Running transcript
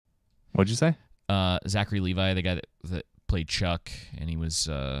What'd you say? Zachary Levi, the guy that played Chuck, and he was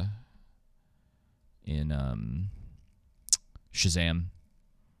in Shazam.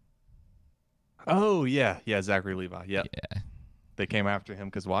 Oh yeah, yeah, Zachary Levi. Yep. Yeah, They came after him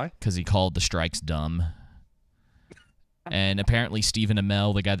because why? because he called the strikes dumb. And apparently Stephen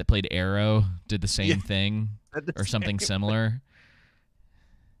Amell, the guy that played Arrow, did the same thing or something similar.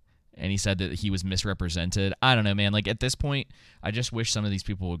 And he said that he was misrepresented. I don't know, man. Like, at this point, I just wish some of these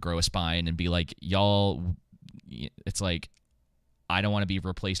people would grow a spine and be like, y'all, it's like, I don't want to be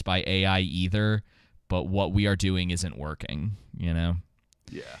replaced by AI either, but what we are doing isn't working, you know?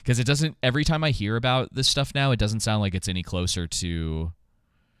 Yeah. Because it doesn't, every time I hear about this stuff now, it doesn't sound like it's any closer to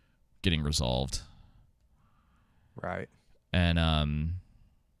getting resolved. Right. And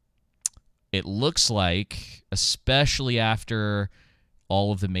it looks like, especially after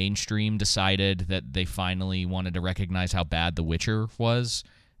all of the mainstream decided that they finally wanted to recognize how bad The Witcher was,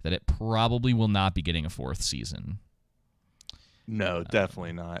 that it probably will not be getting a 4th season. No,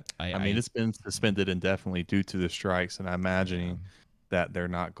 definitely not. I mean, it's been suspended indefinitely due to the strikes, and I'm imagining that they're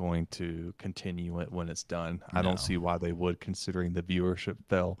not going to continue it when it's done. I don't see why they would, considering the viewership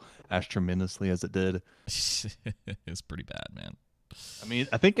fell as tremendously as it did. It's pretty bad, man. I mean,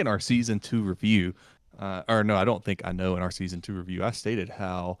 I think in our season 2 review, or no, I don't think I know in our season 2 review, I stated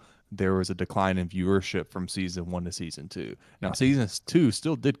how there was a decline in viewership from season 1 to season 2. Now, season 2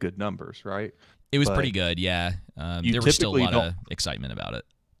 still did good numbers, right? It was pretty good, yeah. There was still a lot of excitement about it.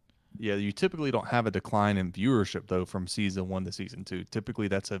 Yeah, you typically don't have a decline in viewership, though, from season 1 to season 2. Typically,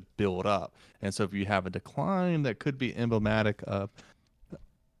 that's a build up. And so if you have a decline, that could be emblematic of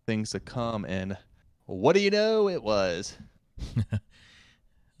things to come. And what do you know? It was.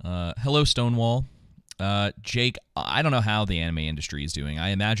 Hello, Stonewall. Jake, I don't know how the anime industry is doing.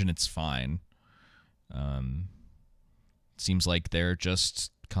 I imagine it's fine. Seems like they're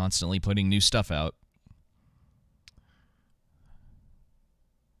just constantly putting new stuff out.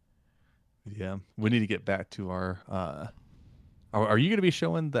 Yeah, we need to get back to our. Are you going to be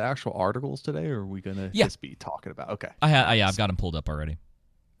showing the actual articles today, or are we going to just be talking about? Okay, I've got them pulled up already.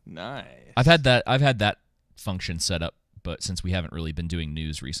 Nice. I've had that function set up, but since we haven't really been doing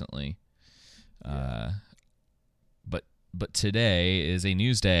news recently, but today is a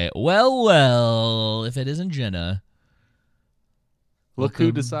news day. Well, if it isn't Jenna. Look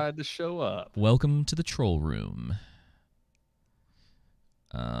who decided to show up. Welcome to the troll room.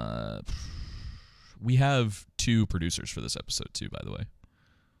 We have 2 producers for this episode too, by the way.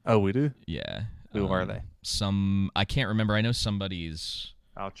 Oh, we do? Yeah. Who are they? I can't remember. I know somebody's.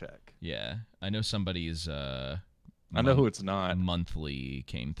 I'll check. Yeah, I know somebody's. I know who it's not. Monthly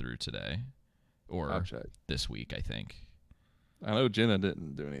came through today, or this week, I think. I know Jenna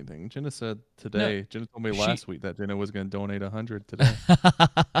didn't do anything. Jenna said today. No, Jenna told me last week that Jenna was going to donate 100 today.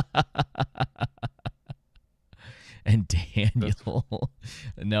 And Daniel,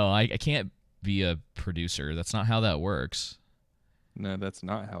 no, I can't be a producer. That's not how that works. No, that's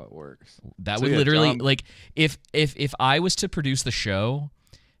not how it works. That would literally, like, if I was to produce the show,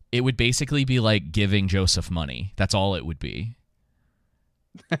 it would basically be like giving Joseph money. That's all it would be.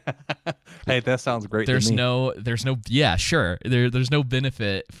 Hey, that sounds great. There's to me. there's no, yeah, sure. There's no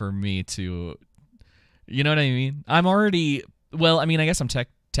benefit for me to, you know what I mean? I'm already, well, I mean, I guess I'm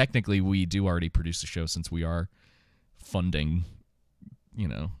technically we do already produce the show since we are funding,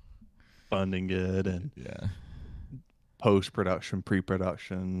 funding it and post-production,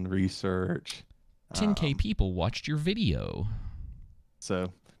 pre-production, research. 10K people watched your video.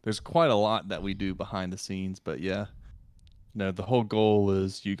 So there's quite a lot that we do behind the scenes, but yeah. No, the whole goal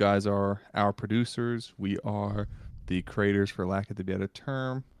is you guys are our producers. We are the creators, for lack of a better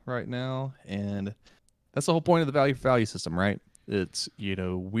term, right now. And that's the whole point of the value for value system, right? It's, we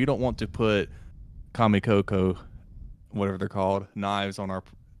don't want to put Kamikoko, whatever they're called, knives on our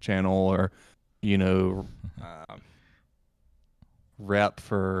channel or, rep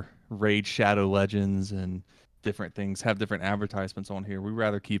for Raid Shadow Legends and different things, have different advertisements on here. We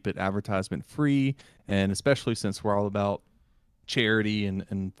rather keep it advertisement free. And especially since we're all about charity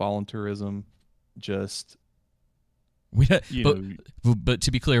and volunteerism, just but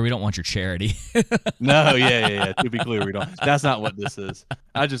to be clear, we don't want your charity. No, yeah. To be clear, we don't. That's not what this is.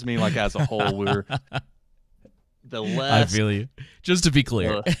 I just mean like as a whole, we're the less. I feel you. Just to be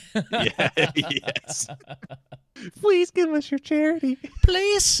clear. Yes. Please give us your charity,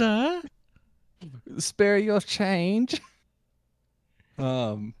 please, sir. Spare your change.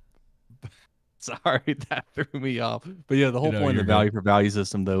 Sorry, that threw me off. But yeah, the whole point of the value for value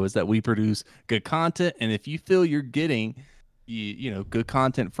system, though, is that we produce good content. And if you feel you're getting, good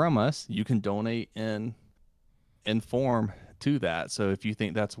content from us, you can donate in form to that. So if you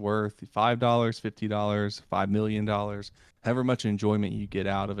think that's worth $5, $50, $5 million, however much enjoyment you get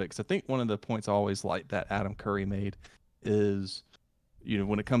out of it, because I think one of the points I always like that Adam Curry made is,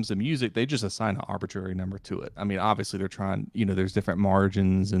 when it comes to music, they just assign an arbitrary number to it. I mean, obviously they're trying, there's different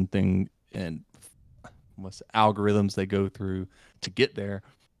margins and what's algorithms they go through to get there,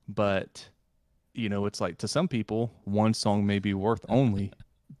 but it's like to some people, one song may be worth only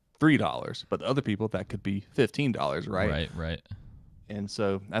 $3, but to other people that could be $15, right? Right. And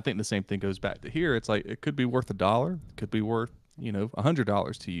so I think the same thing goes back to here. It's like it could be worth $1, it could be worth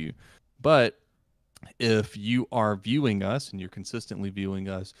 $100 to you, but if you are viewing us and you're consistently viewing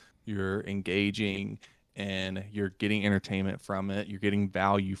us, you're engaging and you're getting entertainment from it, you're getting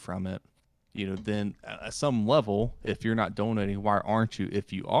value from it, then at some level, if you're not donating, why aren't you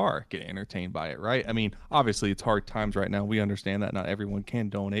if you are getting entertained by it, right? I mean, obviously it's hard times right now. We understand that not everyone can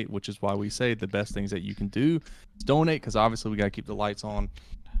donate, which is why we say the best things that you can do is donate, because obviously we got to keep the lights on,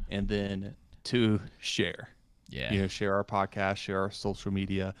 and then to share. Yeah. Share our podcast, share our social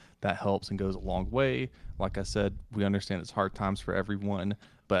media. That helps and goes a long way. Like I said, we understand it's hard times for everyone.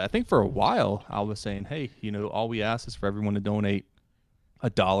 But I think for a while, I was saying, hey, all we ask is for everyone to donate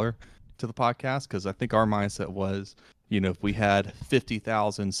 $1 to the podcast, because I think our mindset was, if we had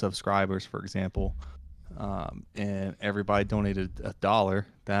 50,000 subscribers, for example, and everybody donated $1,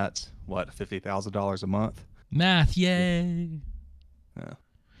 that's what, $50,000 a month? Math, yay. Yeah.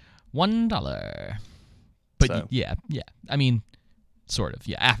 $1. But So- yeah. I mean, sort of.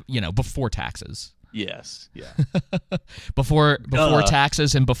 Yeah. Before taxes. Yes. Yeah. Before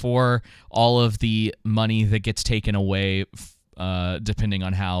taxes and before all of the money that gets taken away, depending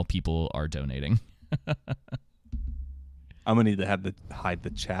on how people are donating. I'm gonna need to hide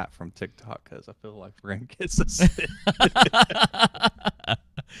the chat from TikTok, because I feel like we're gonna get suspended.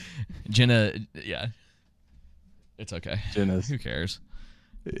 Jenna, yeah. It's okay. Jenna's, Who cares?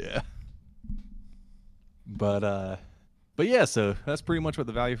 yeah. But yeah, so that's pretty much what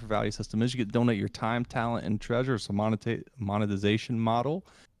the value for value system is. You get to donate your time, talent, and treasure. It's a monetization model.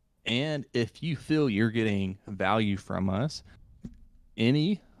 And if you feel you're getting value from us,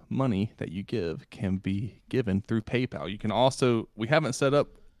 any money that you give can be given through PayPal. You can also, we haven't set up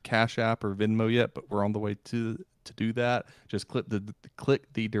Cash App or Venmo yet, but we're on the way to do that. Just click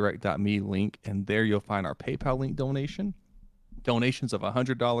the direct.me link, and there you'll find our PayPal link donation. Donations of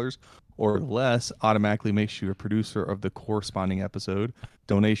 $100 or less automatically makes you a producer of the corresponding episode.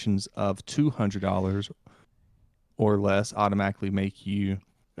 Donations of $200 or less automatically make you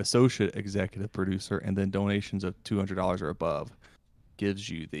associate executive producer, and then donations of $200 or above gives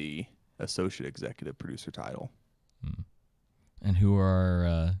you the associate executive producer title. And who are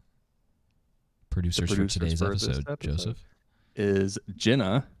our producers for today's for episode, this episode Joseph? Is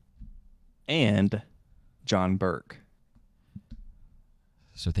Jenna and John Burke.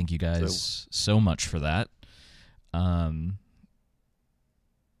 So thank you guys so much for that. And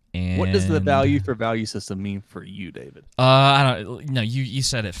what does the value for value system mean for you, David? I don't. No, you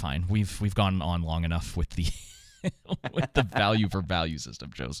said it fine. We've gone on long enough with the with the value for value system,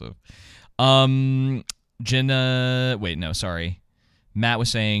 Joseph. Jenna, wait, no, sorry. Matt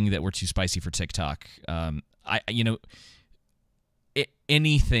was saying that we're too spicy for TikTok.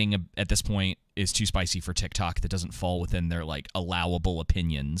 Anything at this point is too spicy for TikTok that doesn't fall within their allowable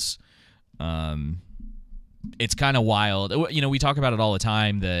opinions. It's kind of wild. We talk about it all the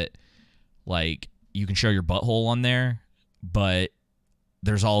time that you can show your butthole on there, but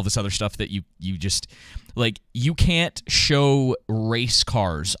there's all this other stuff that you just you can't show race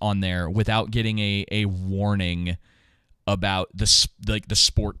cars on there without getting a warning about the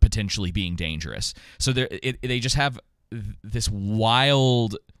sport potentially being dangerous. So they just have this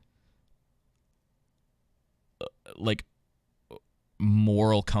wild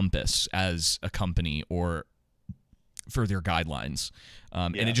moral compass as a company or for their guidelines,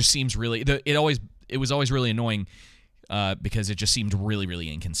 and it just seems really it was always really annoying because it just seemed really, really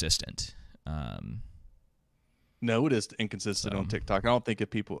inconsistent. No, it is inconsistent on TikTok. I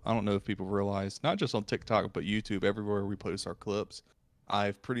don't know if people realize, not just on TikTok but YouTube, everywhere we post our clips,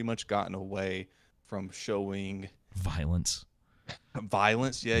 I've pretty much gotten away from showing violence.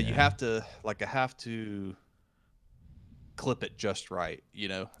 Yeah, you have to I have to clip it just right,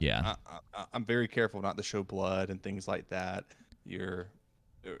 Yeah. I'm very careful not to show blood and things like that. You're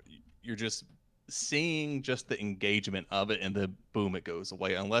just seeing just the engagement of it, and then boom, it goes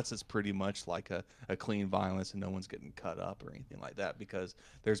away, unless it's pretty much like a clean violence and no one's getting cut up or anything like that, because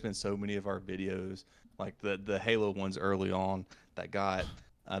there's been so many of our videos, like the Halo ones early on, that got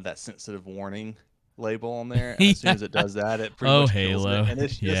that sensitive warning label on there, and as soon as it does that, it pretty much kills Halo. it. And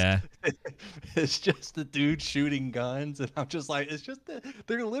it's just Yeah. it's just the dude shooting guns, and I'm just like,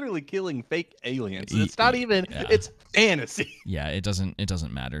 they're literally killing fake aliens. It's not even it's fantasy. Yeah, it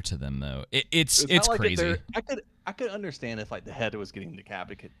doesn't matter to them though. It's like crazy. I could understand if like the head was getting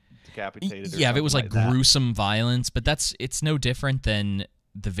decapitated. Yeah, if it was like that. gruesome violence, but it's no different than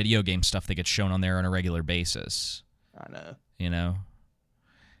the video game stuff that gets shown on there on a regular basis. I know. You know?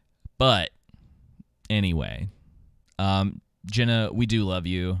 But anyway, Jenna, we do love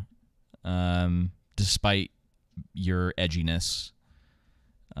you. Despite your edginess.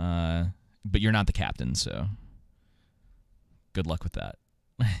 But you're not the captain, so good luck with that.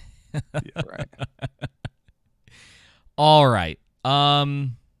 Yeah, right. All right.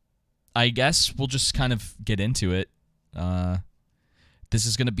 I guess we'll just kind of get into it. This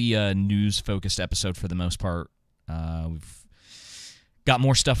is going to be a news-focused episode for the most part. We've got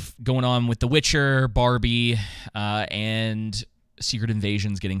more stuff going on with The Witcher, Barbie, and Secret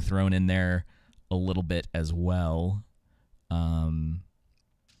Invasion's getting thrown in there a little bit as well.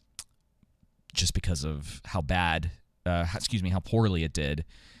 Just because of how poorly it did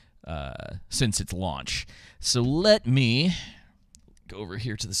since its launch. So let me go over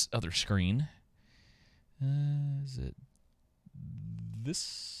here to this other screen. Is it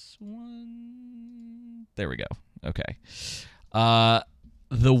this one? There we go. Okay.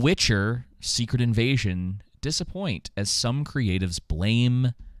 The Witcher, Secret Invasion disappoint as some creatives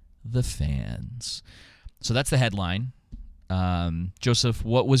blame the fans. So that's the headline. Joseph,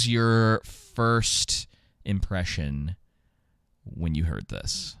 what was your first impression when you heard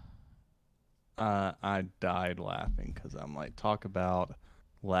this? I died laughing because I'm like, talk about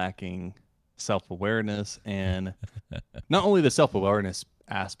lacking self-awareness, and not only the self-awareness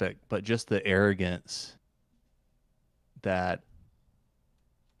aspect, but just the arrogance that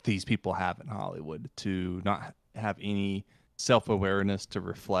these people have in Hollywood to not have any self-awareness to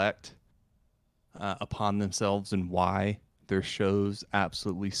reflect upon themselves and why their shows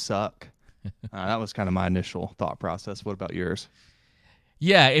absolutely suck. That was kind of my initial thought process. What about yours?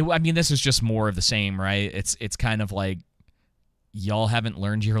 Yeah, I mean, this is just more of the same, right? It's kind of like, y'all haven't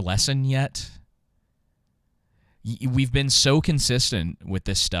learned your lesson yet. We've been so consistent with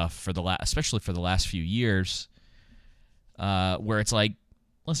this stuff especially for the last few years, where it's like,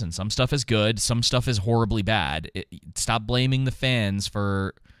 listen, some stuff is good, some stuff is horribly bad. Stop blaming the fans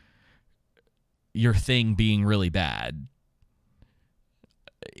for your thing being really bad.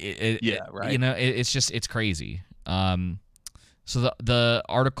 Right. You know, it's crazy. So the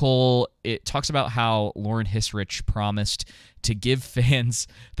article, it talks about how Lauren Hissrich promised to give fans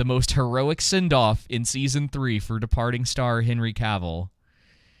the most heroic send-off in Season 3 for departing star Henry Cavill.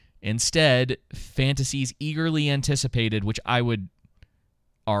 Instead, fantasies eagerly anticipated, which I would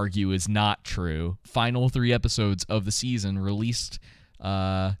argue is not true, final 3 episodes of the season released,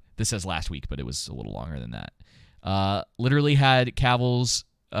 this says last week, but it was a little longer than that, literally had Cavill's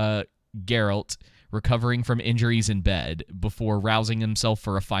Geralt recovering from injuries in bed before rousing himself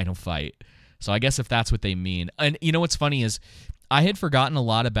for a final fight. So I guess if that's what they mean. And you know what's funny is I had forgotten a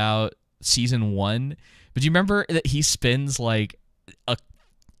lot about Season 1, but do you remember that he spends like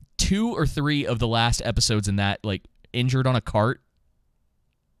 2 or 3 of the last episodes in that like injured on a cart?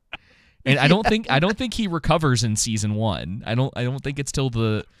 And I don't think he recovers in Season 1. I don't think it's till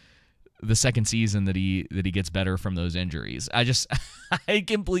the second season that he gets better from those injuries. I had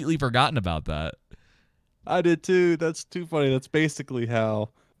completely forgotten about that. I did too. That's too funny. That's basically how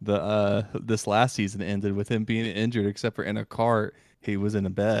the this last season ended, with him being injured, except for in a cart. He was in a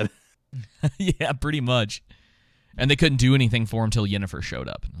bed. Yeah, pretty much. And they couldn't do anything for him till Yennefer showed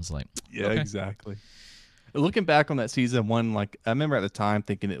up. And I was like, yeah, okay. Exactly. Looking back on that Season 1, like I remember at the time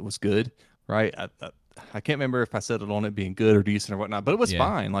thinking it was good, right? I can't remember if I settled on it being good or decent or whatnot, but it was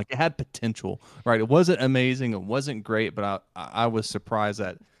fine. Like it had potential, right? It wasn't amazing, it wasn't great, but I was surprised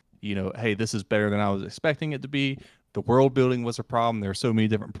that, you know, hey, this is better than I was expecting it to be. The world building was a problem. There are so many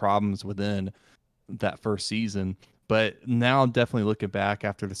different problems within that first season. But now I'm definitely looking back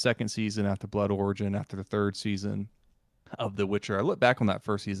after the second season, after Blood Origin, after the third season of The Witcher. I look back on that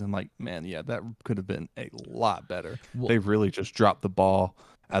first season like, man, yeah, that could have been a lot better. Well, they've really just dropped the ball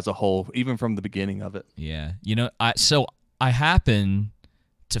as a whole, even from the beginning of it. Yeah. You know, I happened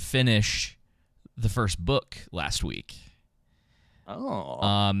to finish the first book last week.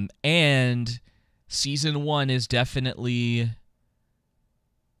 Oh. And Season 1 is definitely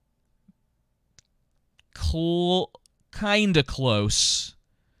kind of close.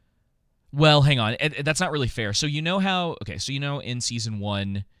 Well, hang on. That's not really fair. So you know how... Okay, so you know in Season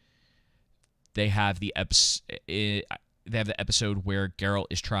 1, they have the episode where Geralt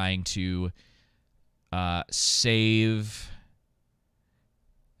is trying to save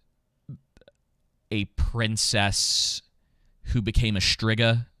a princess who became a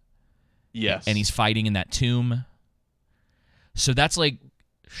Striga. Yes. And he's fighting in that tomb. So that's like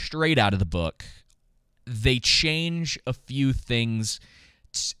straight out of the book. They change a few things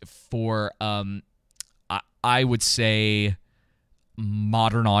for, I would say,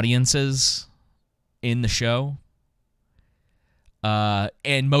 modern audiences in the show.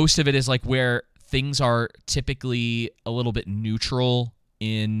 And most of it is like where things are typically a little bit neutral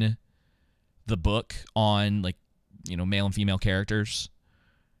in the book on, like, you know, male and female characters.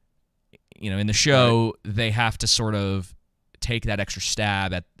 You know, in the show, they have to sort of take that extra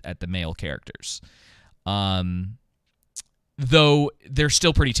stab at the male characters. Though they're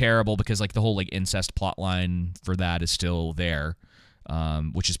still pretty terrible because, like, the whole, like, incest plot line for that is still there,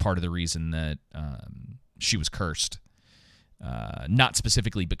 which is part of the reason that she was cursed. Not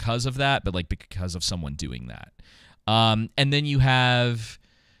specifically because of that, but, like, because of someone doing that. And then you have...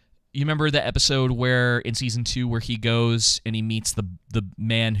 You remember the episode where in season 2 where he goes and he meets the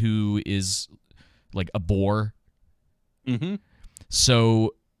man who is like a boar? Mm-hmm.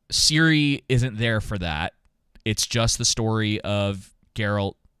 So Ciri isn't there for that. It's just the story of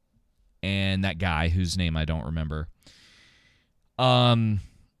Geralt and that guy whose name I don't remember. And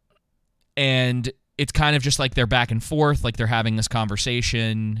it's kind of just like they're back and forth, like they're having this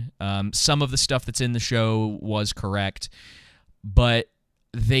conversation. Some of the stuff that's in the show was correct, but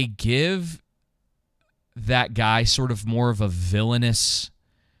they give that guy sort of more of a villainous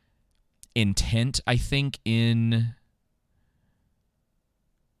intent, I think, in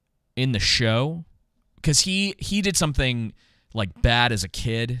the show, because he did something like bad as a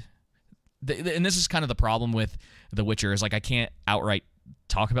kid, and this is kind of the problem with The Witcher, is like I can't outright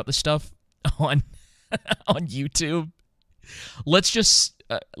talk about this stuff on on YouTube. Let's just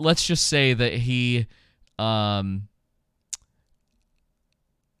say that he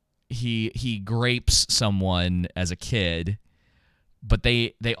grapes someone as a kid, but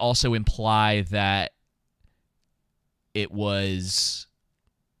they also imply that it was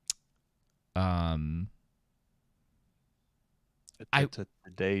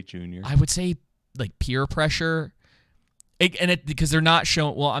today, Junior. I would say like peer pressure, because they're not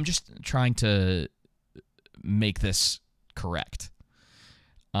showing. Well, I'm just trying to make this correct.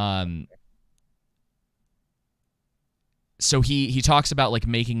 So he talks about like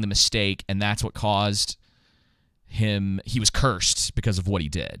making the mistake, and that's what caused him. He was cursed because of what he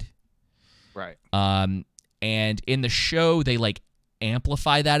did. Right. And in the show, they like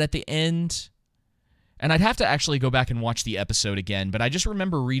amplify that at the end. And I'd have to actually go back and watch the episode again, but I just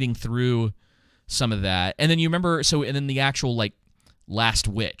remember reading through some of that. And then you remember, and then the actual like the Last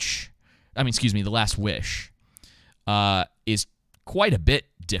Wish, is quite a bit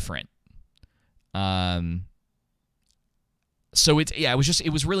different. So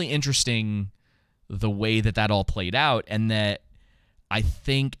it was really interesting the way that all played out, and that I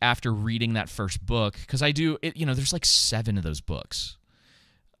think after reading that first book, because there's like 7 of those books,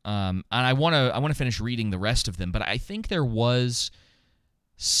 and I want to finish reading the rest of them, but I think there was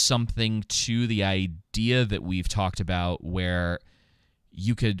something to the idea that we've talked about where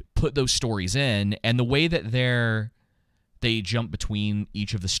you could put those stories in, and the way that they jump between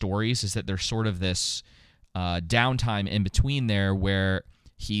each of the stories is that there's sort of this downtime in between there where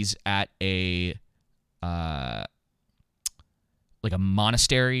he's at a like a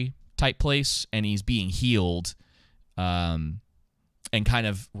monastery type place, and he's being healed, and kind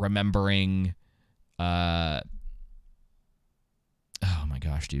of remembering oh my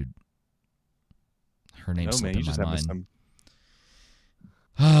gosh, dude, her name's slipping my mind.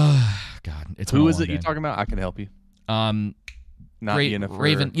 God, it's who is it you're talking about? I can help you. Not Yennefer.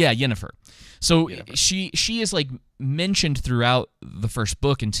 Raven, yeah, Yennefer. So Yennefer. She is like mentioned throughout the first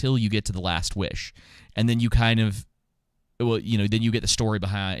book until you get to the Last Wish, and then you kind of, then you get the story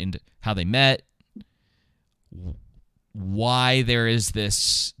behind how they met, why there is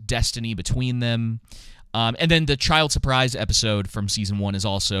this destiny between them, and then the Child Surprise episode from season 1 is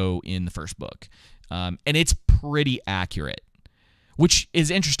also in the first book, and it's pretty accurate, which is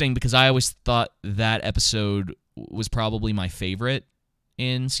interesting because I always thought that episode was probably my favorite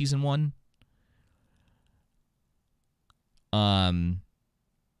in season 1.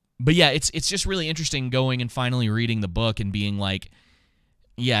 But yeah, it's just really interesting going and finally reading the book and being like,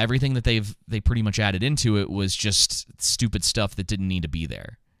 yeah, everything that they pretty much added into it was just stupid stuff that didn't need to be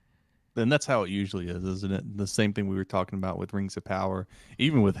there. And that's how it usually is, isn't it? The same thing we were talking about with Rings of Power,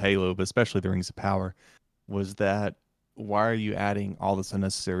 even with Halo, but especially the Rings of Power, was that why are you adding all this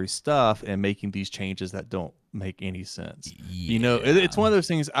unnecessary stuff and making these changes that don't make any sense? You know, it's one of those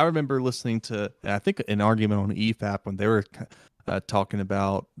things. I remember listening to, I think, an argument on EFAP when they were talking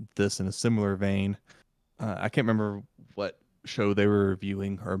about this in a similar vein. I can't remember what show they were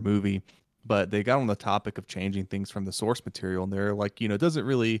reviewing or movie, but they got on the topic of changing things from the source material, and they're like, you know, it doesn't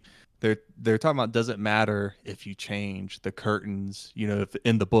really. They're talking about, doesn't matter if you change the curtains. You know, if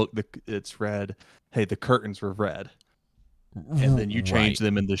in the book it's red, hey, the curtains were red, and then you change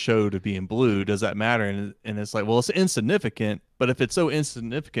them in the show to being blue. Does that matter? And it's like, well, it's insignificant. But if it's so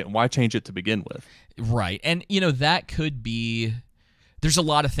insignificant, why change it to begin with? Right. And you know, that could be. There's a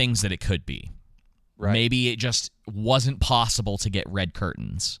lot of things that it could be. Right. Maybe it just wasn't possible to get red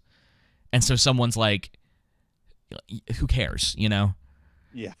curtains, and so someone's like, who cares? You know.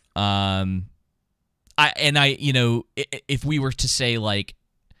 Yeah. You know, if we were to say like,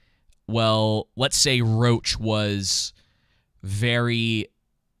 well, let's say Roach was very,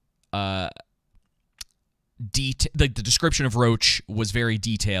 the description of Roach was very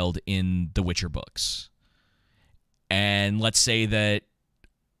detailed in the Witcher books, and let's say that,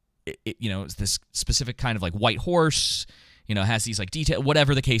 you know, it's this specific kind of like white horse, you know, has these like detail,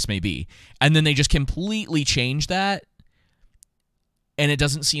 whatever the case may be, and then they just completely change that. And it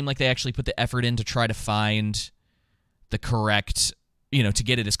doesn't seem like they actually put the effort in to try to find the correct, you know, to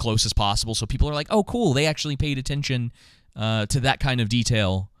get it as close as possible. So people are like, oh, cool, they actually paid attention to that kind of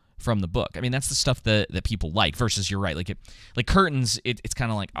detail from the book. I mean, that's the stuff that people like, versus, you're right, like curtains, it's kind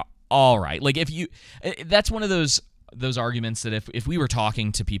of like, all right. Like, if you, that's one of those arguments that if we were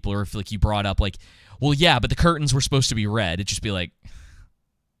talking to people, or if like you brought up like, well, yeah, but the curtains were supposed to be red, it'd just be like,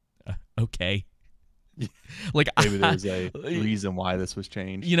 okay. Like, maybe there's a reason why this was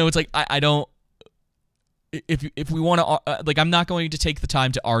changed. You know, it's like, I don't. If we want to, like, I'm not going to take the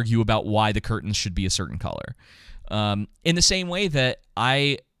time to argue about why the curtains should be a certain color. In the same way that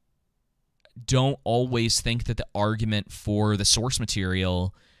I don't always think that the argument for the source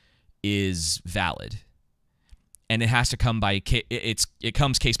material is valid, and it has to come by it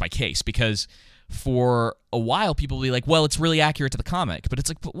comes case by case, because for a while people will be like, well, it's really accurate to the comic, but it's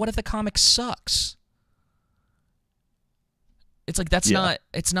like, but what if the comic sucks? It's like,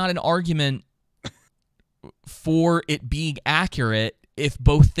 it's not an argument for it being accurate if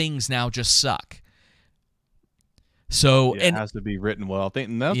both things now just suck. So it has to be written well. I think,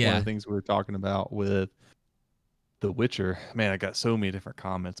 and that's one of the things we were talking about with The Witcher. Man, I got so many different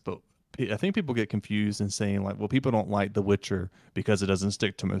comments, but I think people get confused in saying like, well, people don't like The Witcher because it doesn't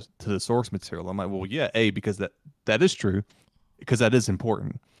stick to the source material. I'm like, well, yeah, because that is true, because that is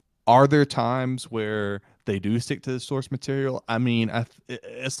important. Are there times where they do stick to the source material? I mean,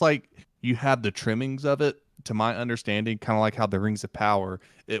 it's like you have the trimmings of it, to my understanding, kind of like how the Rings of Power,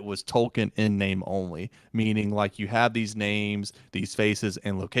 it was Tolkien in name only, meaning like you have these names, these faces,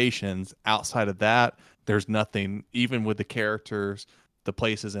 and locations. Outside of that, there's nothing. Even with the characters, the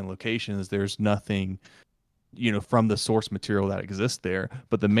places, and locations, there's nothing, you know, from the source material that exists there.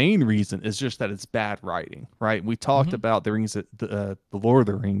 But the main reason is just that it's bad writing, right? We talked about the Lord of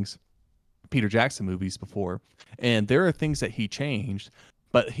the Rings, Peter Jackson movies before, and there are things that he changed,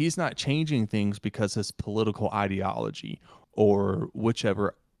 but he's not changing things because his political ideology or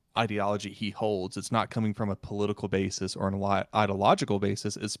whichever ideology he holds. It's not coming from a political basis or an ideological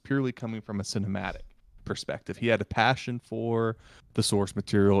basis. It's purely coming from a cinematic perspective. He had a passion for the source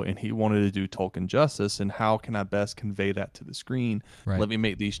material, and he wanted to do Tolkien justice. And how can I best convey that to the screen? Right. Let me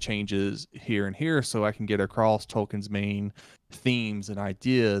make these changes here and here so I can get across Tolkien's main themes and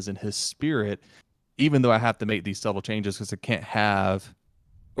ideas and his spirit, even though I have to make these subtle changes because I can't have,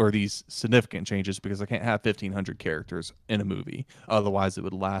 or these significant changes because I can't have 1,500 characters in a movie. Otherwise, it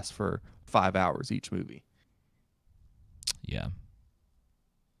would last for 5 hours each movie. Yeah.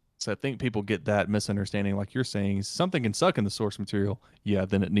 So I think people get that misunderstanding, like you're saying, something can suck in the source material. Yeah,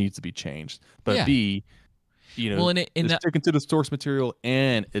 then it needs to be changed. But B, you know, well, it's sticking to the source material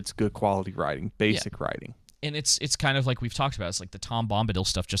and it's good quality writing, basic writing. And it's kind of like we've talked about. It's like the Tom Bombadil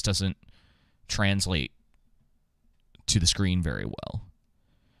stuff just doesn't translate to the screen very well.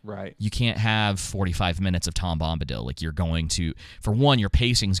 Right. You can't have 45 minutes of Tom Bombadil. Like, you're going to, for one, your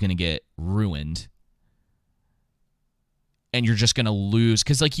pacing's going to get ruined. And you're just going to lose.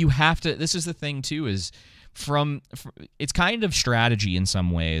 Because, like, you have to, this is the thing, too, is from it's kind of strategy in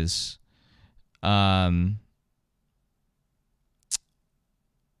some ways. You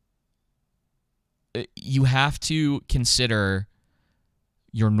have to consider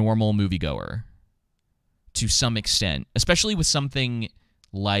your normal moviegoer to some extent, especially with something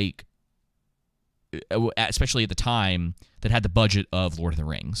like, especially at the time, that had the budget of Lord of the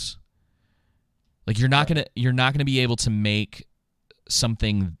Rings. Like you're not gonna be able to make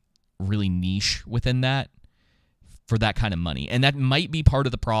something really niche within that for that kind of money, and that might be part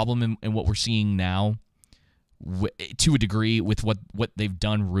of the problem in what we're seeing now, to a degree, with what they've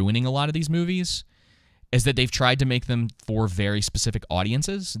done ruining a lot of these movies, is that they've tried to make them for very specific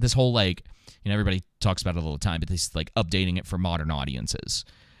audiences. This whole everybody talks about it all the time, but this updating it for modern audiences.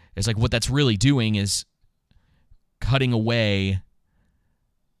 It's like what that's really doing is cutting away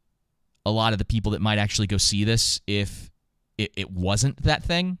a lot of the people that might actually go see this if it wasn't that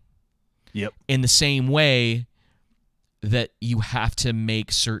thing. Yep. In the same way that you have to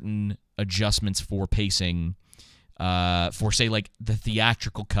make certain adjustments for pacing, for say the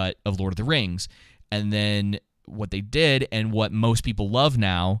theatrical cut of Lord of the Rings, and then what they did and what most people love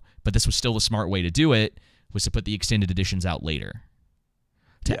now, but this was still the smart way to do it, was to put the extended editions out later,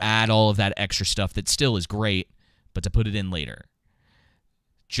 to add all of that extra stuff that still is great, but to put it in later.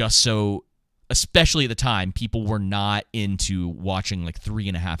 Just so, especially at the time, people were not into watching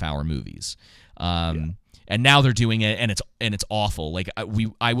 3.5 hour movies. And now they're doing it, and it's awful.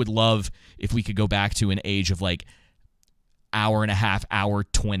 I would love if we could go back to an age of hour and a half, hour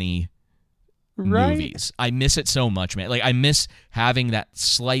 20 movies. I miss it so much, man. I miss having that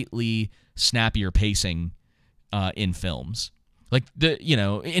slightly snappier pacing in films.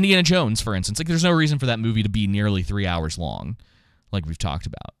 Indiana Jones, for instance. There's no reason for that movie to be nearly 3 hours long, like we've talked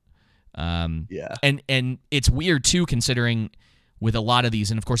about. And it's weird too, considering with a lot of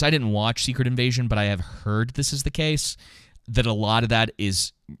these, and of course I didn't watch Secret Invasion, but I have heard this is the case, that a lot of that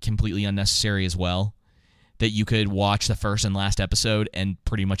is completely unnecessary as well. That you could watch the first and last episode and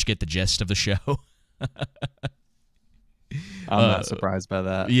pretty much get the gist of the show. I'm not surprised by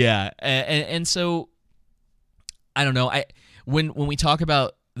that. Yeah, and so I don't know. When we talk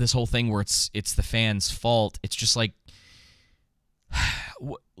about this whole thing where it's the fans' fault, it's just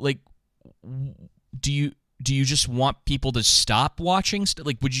do you just want people to stop watching?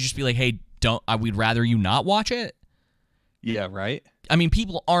 Would you just be hey, we'd rather you not watch it? Yeah, right. I mean,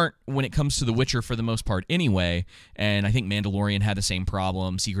 people aren't when it comes to The Witcher for the most part anyway, and I think Mandalorian had the same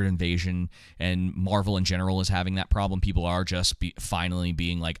problem, Secret Invasion, and Marvel in general is having that problem. People are just finally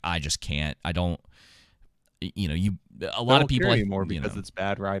being I just can't. I don't. A lot of people anymore because it's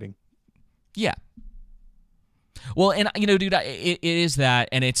bad writing. Yeah. Well, and dude, it is that,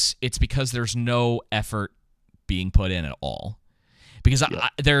 and it's because there's no effort being put in at all. Because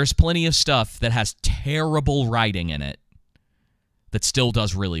there's plenty of stuff that has terrible writing in it that still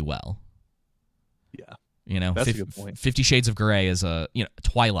does really well. Yeah. That's a good point. 50 Shades of Grey is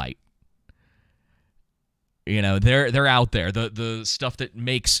Twilight. They're out there. The stuff that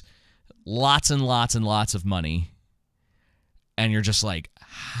makes lots and lots and lots of money. And you're just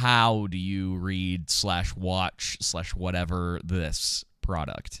how do you read / watch / whatever this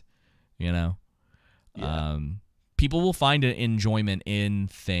product? Yeah. People will find an enjoyment in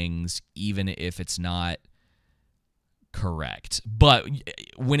things even if it's not correct. But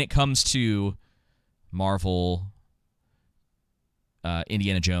when it comes to Marvel,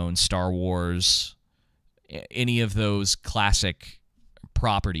 Indiana Jones, Star Wars, any of those classic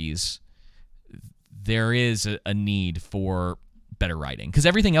properties, there is a need for better writing, because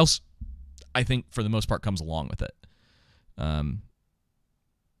everything else, I think, for the most part, comes along with it. The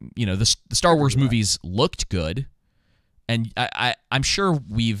Star Wars movies looked good, and I'm sure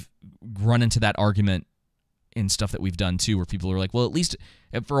we've run into that argument in stuff that we've done too, where people are well, at least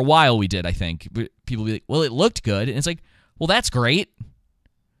for a while we did. I think people be well, it looked good, and it's well, that's great.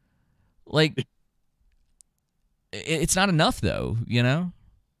 It's not enough though, Yeah.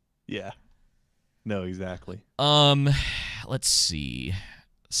 No, exactly. Let's see.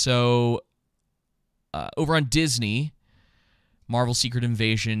 So, over on Disney, Marvel Secret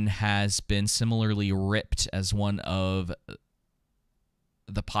Invasion has been similarly ripped as one of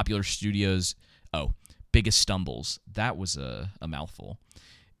the popular studios' biggest stumbles. That was a mouthful.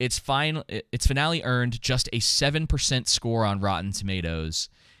 Its finale earned just a 7% score on Rotten Tomatoes,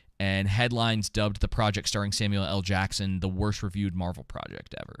 and headlines dubbed the project starring Samuel L. Jackson the worst reviewed Marvel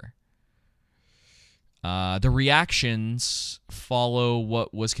project ever. The reactions follow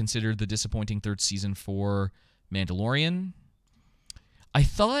what was considered the disappointing third season for Mandalorian. I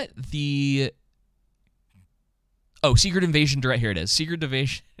thought Secret Invasion director. Here it is. Secret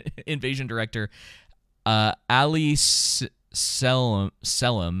Invasion director Ali Selim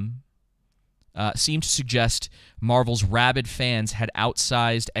seemed to suggest Marvel's rabid fans had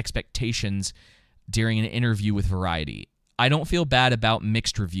outsized expectations during an interview with Variety. I don't feel bad about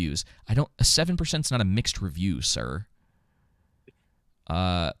mixed reviews. A 7% is not a mixed review, sir.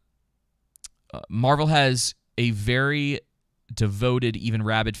 Marvel has a very devoted, even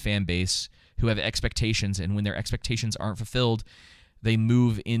rabid fan base who have expectations, and when their expectations aren't fulfilled, they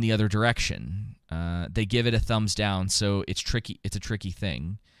move in the other direction. They give it a thumbs down, so it's tricky. It's a tricky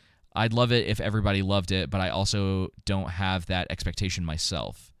thing. I'd love it if everybody loved it, but I also don't have that expectation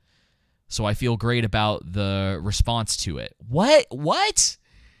myself. So I feel great about the response to it. What?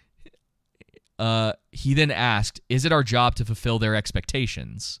 He then asked, is it our job to fulfill their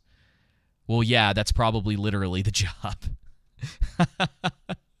expectations? Well, yeah, that's probably literally the job.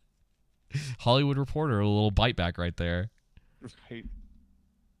 Hollywood Reporter, a little bite back right there. Right.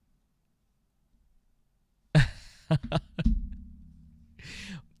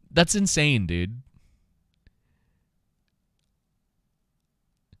 That's insane, dude.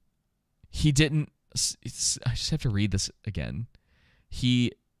 He didn't. I just have to read this again.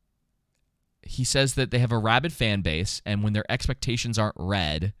 He says that they have a rabid fan base, and when their expectations aren't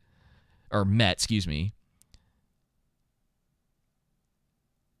met,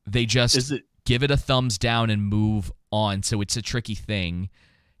 they just give it a thumbs down and move on. So it's a tricky thing.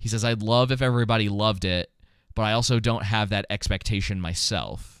 He says, I'd love if everybody loved it, but I also don't have that expectation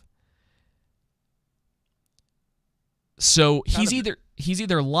myself. So he's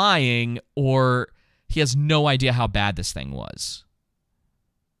either lying or he has no idea how bad this thing was.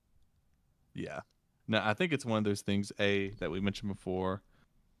 Yeah. No, I think it's one of those things, that we mentioned before,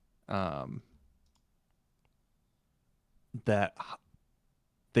 that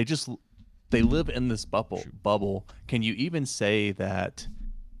they live in this bubble. Can you even say that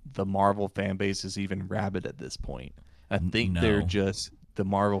the Marvel fan base is even rabid at this point? I think the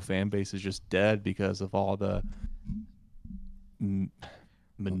Marvel fan base is just dead because of all the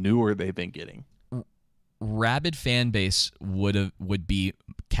manure they've been getting. Rabid fan base would be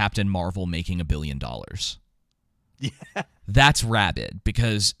Captain Marvel making $1 billion. Yeah, that's rabid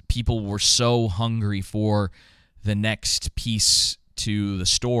because people were so hungry for the next piece to the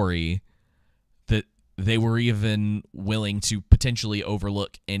story that they were even willing to potentially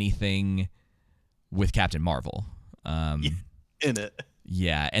overlook anything with Captain Marvel. In it.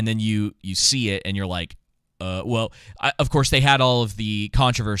 Yeah, and then you see it and you're like, of course they had all of the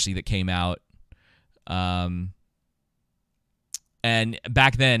controversy that came out. And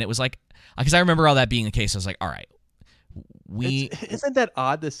back then it was like, because I remember all that being the case, I was like, all right, isn't that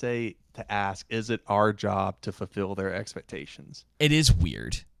odd to ask, is it our job to fulfill their expectations? It is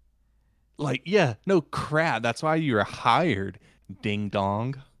weird. Like, yeah, no crap. That's why you were hired, ding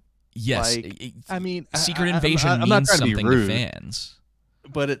dong. Yes. Like, I mean, Secret Invasion means something to fans.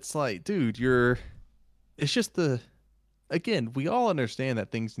 But it's like, dude, it's just again, we all understand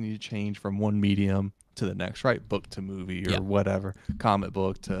that things need to change from one medium to the next, right? Book to movie or whatever, comic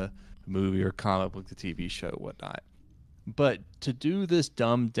book to movie or comic book to TV show, whatnot. But to do this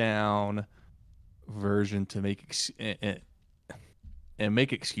dumbed down version to make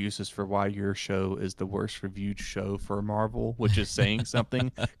excuses for why your show is the worst reviewed show for Marvel, which is saying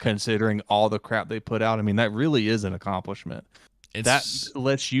something considering all the crap they put out. I mean, that really is an accomplishment. That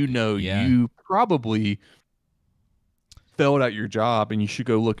lets you know you probably failed at your job and you should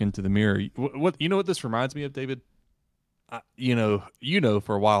go look into the mirror. What you know what this reminds me of, David? You know,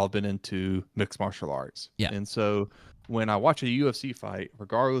 for a while I've been into mixed martial arts. Yeah. And so when I watch a UFC fight,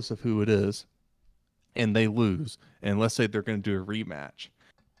 regardless of who it is, and they lose, and let's say they're going to do a rematch,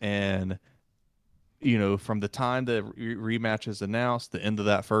 and from the time the rematch is announced, the end of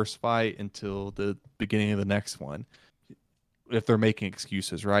that first fight until the beginning of the next one, if they're making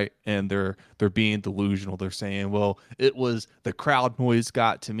excuses, right, and they're being delusional, they're saying, well, it was the crowd noise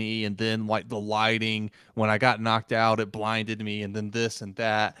got to me, and then like the lighting when I got knocked out, it blinded me, and then this and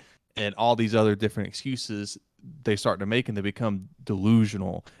that, and all these other different excuses they start to make, and they become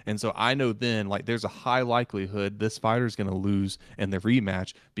delusional. And so I know then, like, there's a high likelihood this fighter is going to lose in the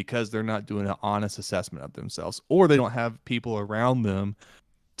rematch because they're not doing an honest assessment of themselves, or they don't have people around them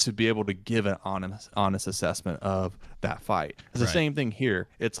to be able to give an honest assessment of that fight. It's the same thing here.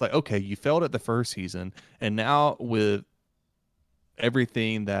 It's like, okay, you failed at the first season, and now with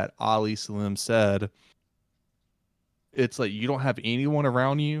everything that Ali Salim said, it's like you don't have anyone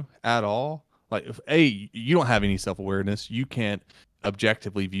around you at all. Like, you don't have any self-awareness. You can't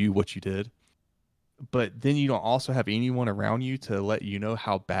objectively view what you did. But then you don't also have anyone around you to let you know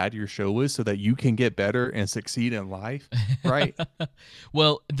how bad your show is so that you can get better and succeed in life, right?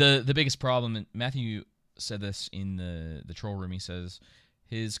 Well, the biggest problem, and Matthew said this in the troll room, he says,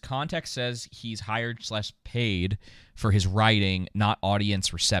 his context says he's hired/paid for his writing, not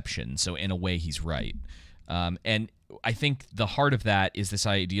audience reception. So in a way, he's right. And I think the heart of that is this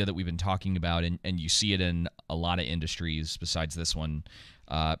idea that we've been talking about, and you see it in a lot of industries besides this one,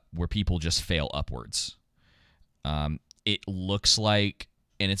 where people just fail upwards. It looks like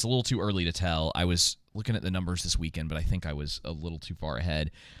and it's a little too early to tell. I was looking at the numbers this weekend, but I think I was a little too far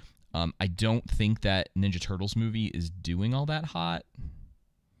ahead. I don't think that Ninja Turtles movie is doing all that hot.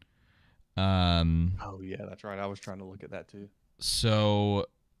 Oh yeah, that's right. I was trying to look at that too. So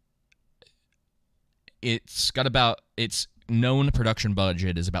it's known production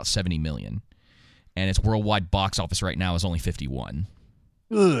budget is about $70 million, and its worldwide box office right now is only $51 million.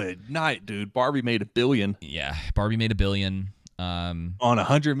 Good night, dude. Barbie made $1 billion. Yeah, Barbie made $1 billion. On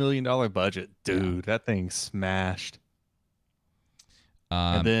 $100 million budget, dude. Yeah. That thing smashed.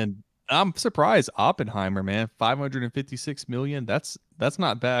 And then I'm surprised Oppenheimer, man, $556 million. That's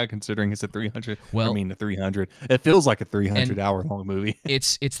not bad considering it's a 300. Well, I mean, a 300. It feels like a 300-hour long movie.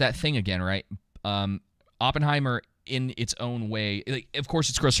 It's that thing again, right? Oppenheimer, in its own way, like, of course,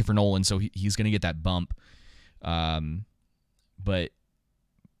 it's Christopher Nolan, so he's going to get that bump. But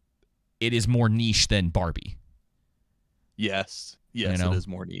it is more niche than Barbie. Yes, it is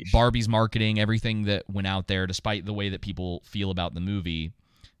more niche. Barbie's marketing, everything that went out there, despite the way that people feel about the movie,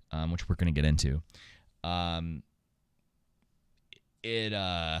 which we're going to get into,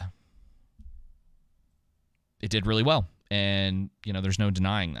 it did really well, and there's no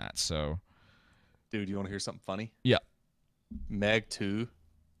denying that. So, dude, you want to hear something funny? Yeah, Meg 2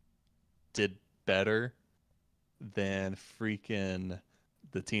 did better than freaking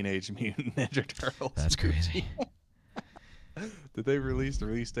the Teenage Mutant Ninja Turtles. That's crazy. Did they release? The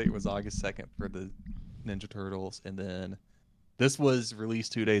release date was August 2nd for the Ninja Turtles, and then this was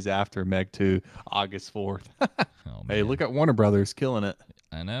released 2 days after Meg 2, August 4th. Hey, look at Warner Brothers killing it.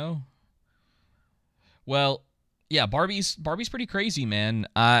 I know. Well, yeah, Barbie's pretty crazy, man.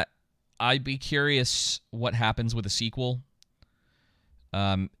 I'd be curious what happens with a sequel.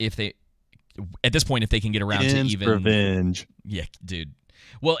 If they, at this point, if they can get around to even revenge. Yeah, dude.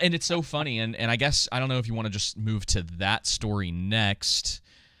 Well, and it's so funny, and I guess I don't know if you want to just move to that story next.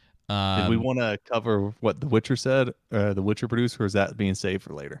 Did we want to cover what The Witcher said, The Witcher producer, or is that being saved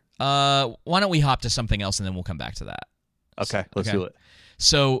for later? Why don't we hop to something else and then we'll come back to that? Okay, let's do it.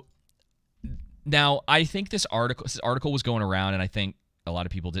 So now I think this article was going around, and I think a lot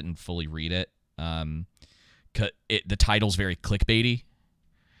of people didn't fully read it. The title's very clickbaity.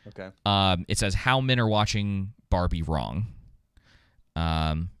 Okay. It says how men are watching Barbie wrong.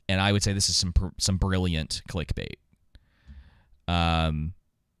 And I would say this is some brilliant clickbait.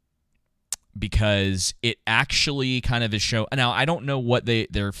 Because it actually kind of is show. Now, I don't know what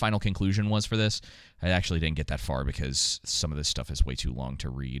their final conclusion was for this. I actually didn't get that far because some of this stuff is way too long to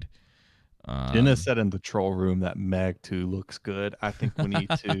read. Jenna said in the troll room that Meg 2 looks good. I think we need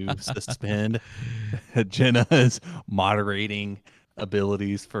to suspend Jenna's moderating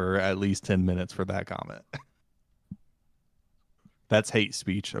abilities for at least 10 minutes for that comment. That's hate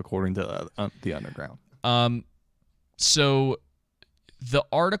speech, according to the Underground. So the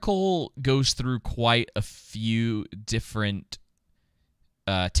article goes through quite a few different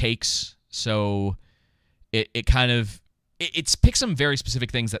takes. So it kind of it's picks some very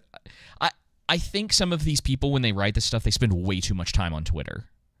specific things that I think some of these people, when they write this stuff, they spend way too much time on Twitter.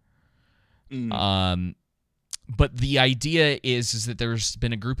 But the idea is that there's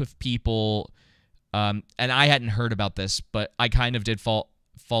been a group of people, and I hadn't heard about this, but I kind of did fall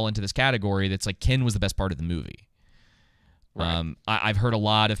into this category that's like Ken was the best part of the movie. Right. I've heard a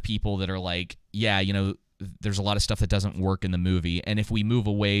lot of people that are like, yeah, there's a lot of stuff that doesn't work in the movie, and if we move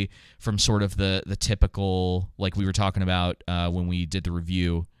away from sort of the typical, like we were talking about when we did the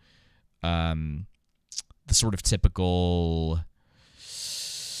review, the sort of typical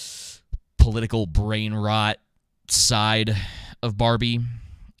political brain rot side of Barbie,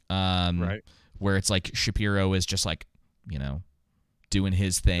 right, where it's like Shapiro is just like, doing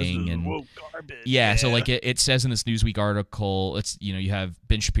his thing, and woke garbage. Yeah, so like it says in this Newsweek article, it's you have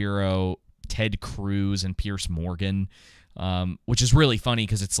Ben Shapiro, Ted Cruz, and Piers Morgan, which is really funny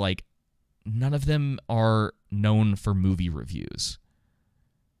because it's like none of them are known for movie reviews.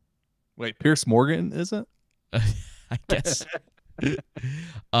 Wait, Piers Morgan isn't? I guess.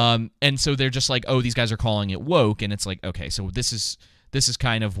 And so they're just like, oh, these guys are calling it woke, and it's like, okay, so this is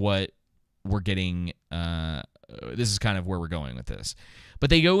kind of what we're getting. This is kind of where we're going with this. But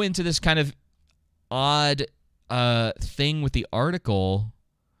they go into this kind of odd thing with the article,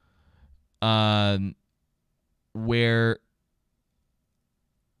 where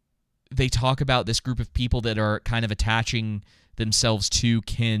they talk about this group of people that are kind of attaching themselves to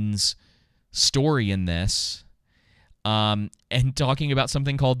Ken's story in this, and talking about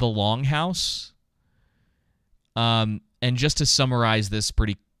something called the Longhouse. And just to summarize this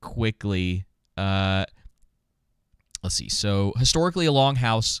pretty quickly, let's see. So historically, a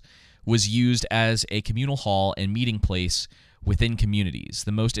longhouse was used as a communal hall and meeting place within communities.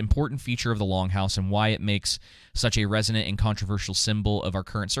 The most important feature of the Longhouse and why it makes such a resonant and controversial symbol of our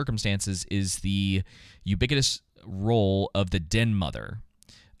current circumstances is the ubiquitous role of the Den Mother.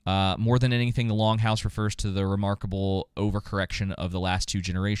 More than anything, the Longhouse refers to the remarkable overcorrection of the last two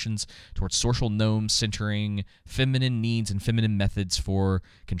generations towards social norms centering feminine needs and feminine methods for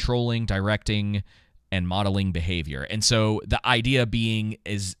controlling, directing, and modeling behavior. And so the idea being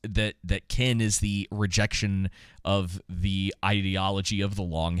is that Ken is the rejection of the ideology of the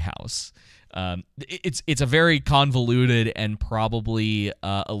Longhouse. It's a very convoluted and probably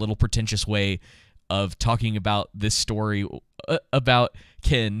a little pretentious way of talking about this story about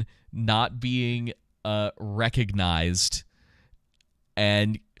Ken not being recognized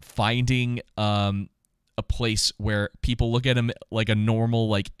and finding a place where people look at him like a normal,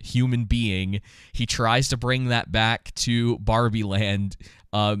 like, human being. He tries to bring that back to Barbie Land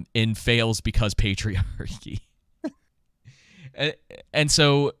and fails because patriarchy. and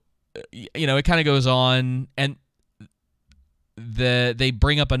so, you know, it kind of goes on, and they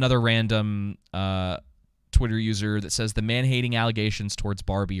bring up another random Twitter user that says the man-hating allegations towards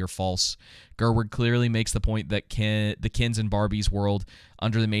Barbie are false. Gerwig clearly makes the point that the Kens in Barbie's world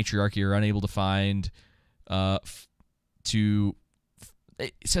under the matriarchy are unable to find it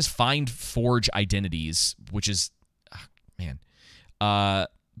says find forge identities, which is but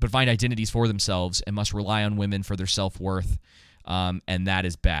find identities for themselves and must rely on women for their self-worth, and that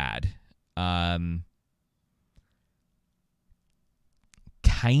is bad.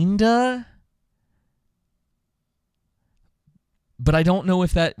 Kinda, but I don't know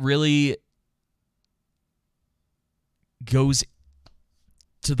if that really goes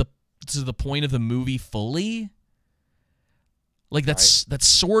to the point of the movie fully. Like, that's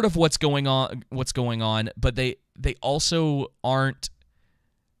sort of what's going on, but they also aren't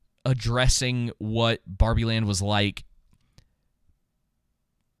addressing what Barbie Land was like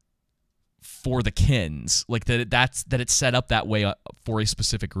for the Kens, like that it's set up that way for a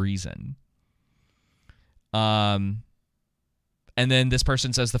specific reason. And then this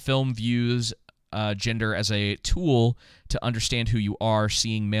person says the film views gender as a tool to understand who you are.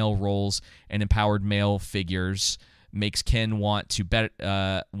 Seeing male roles and empowered male figures makes Ken want to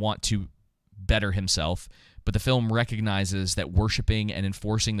better himself, but the film recognizes that worshiping and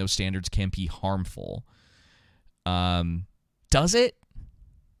enforcing those standards can be harmful. Does it?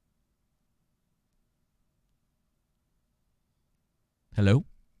 Hello?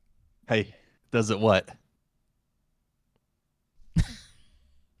 Hey, does it what?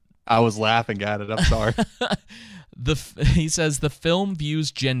 I was laughing at it. I'm sorry. He says the film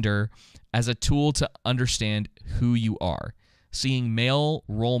views gender as a tool to understand who you are. Seeing male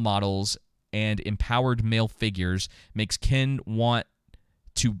role models and empowered male figures makes Ken want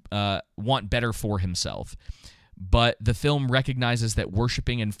better for himself. But the film recognizes that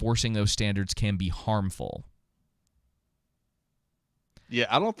worshiping and forcing those standards can be harmful. Yeah,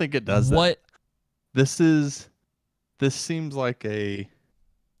 I don't think it does that. This seems like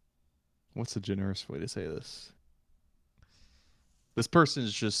what's a generous way to say this? This person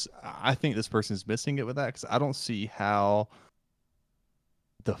is just, I think this person is missing it with that, because I don't see how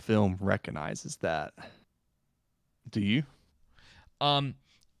the film recognizes that. Do you?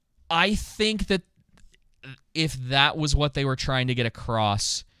 I think that if that was what they were trying to get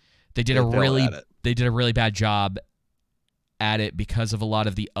across, they did a really bad job at it because of a lot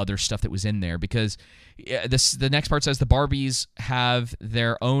of the other stuff that was in there. Because the next part says the Barbies have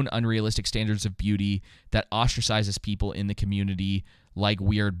their own unrealistic standards of beauty that ostracizes people in the community, like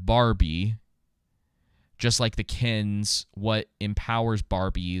Weird Barbie. Just like the Kens, what empowers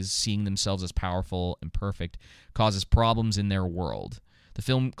Barbies, seeing themselves as powerful and perfect, causes problems in their world. The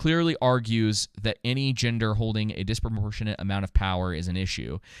film clearly argues that any gender holding a disproportionate amount of power is an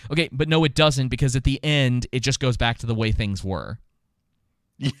issue. Okay, but no, it doesn't, because at the end, it just goes back to the way things were.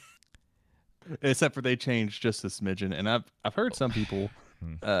 Except for they changed just a smidgen. And I've heard some people,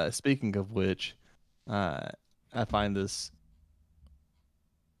 speaking of which, I find this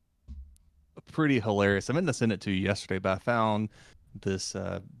pretty hilarious. I meant to send it to you yesterday, but I found this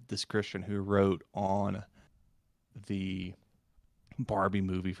Christian who wrote on the Barbie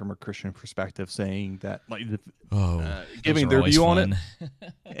movie from a Christian perspective, saying that, like, giving their view on it,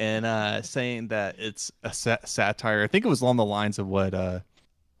 and saying that it's a satire. I think it was along the lines of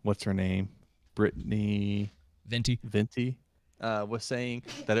what's her name, Brittany Venti was saying,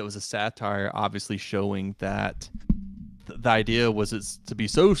 that it was a satire, obviously showing that the idea was it's to be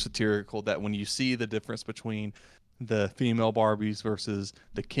so satirical that when you see the difference between the female Barbies versus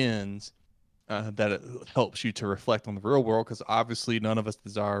the Kens, that it helps you to reflect on the real world, because obviously none of us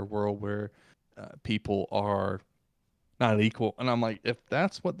desire a world where people are not equal. And I'm like, if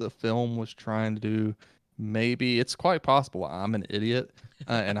that's what the film was trying to do, maybe it's quite possible I'm an idiot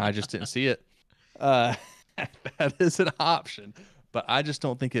and I just didn't see it. Uh, that is an option, but I just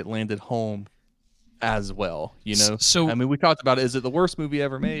don't think it landed home as well. You know, So I mean, we talked about it. Is it the worst movie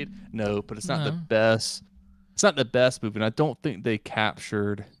ever made? No, but it's not the no. best. It's not the best movie, and I don't think they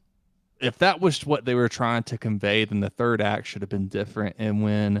captured. If that was what they were trying to convey, then the third act should have been different. And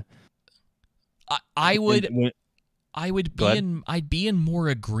when I would when, go ahead. I'd be in more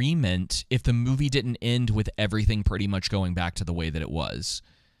agreement if the movie didn't end with everything pretty much going back to the way that it was.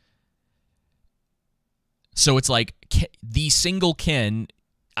 So it's like the single Ken,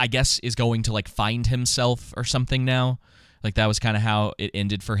 I guess, is going to like find himself or something now. Like that was kind of how it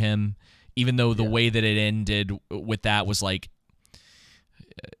ended for him. Even though the way that it ended with that was like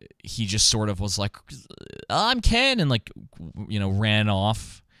he just sort of was like, I'm Ken, and like, you know, ran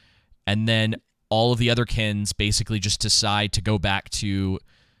off. And then all of the other Kens basically just decide to go back to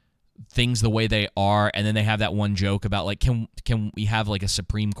things the way they are, and then they have that one joke about like, can we have like a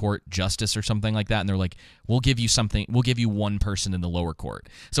Supreme Court justice or something like that? And they're like, we'll give you one person in the lower court.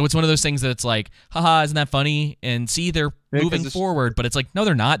 So it's one of those things that it's like, haha, isn't that funny? And see, they're moving forward, but it's like, no,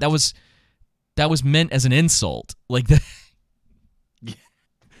 they're not. That was meant as an insult. Like that.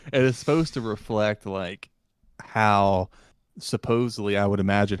 And it's supposed to reflect like how supposedly I would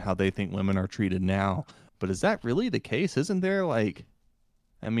imagine how they think women are treated now. But is that really the case? Isn't there like,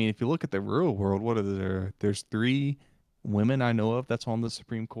 I mean, if you look at the real world, what are there? There's 3 women I know of that's on the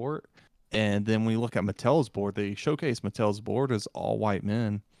Supreme Court. And then when you look at Mattel's board, they showcase Mattel's board as all white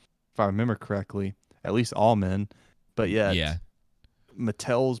men, if I remember correctly, at least all men. But yet, Yeah.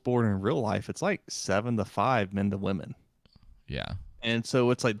 Mattel's board in real life, it's like 7-5 men to women. Yeah. And so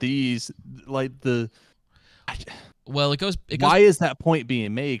it's like these, like the. Well, it goes. Why is that point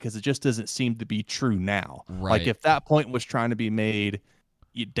being made? Because it just doesn't seem to be true now. Right. Like if that point was trying to be made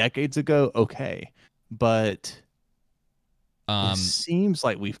decades ago, okay, but it seems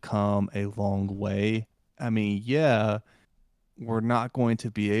like we've come a long way. I mean, yeah, we're not going to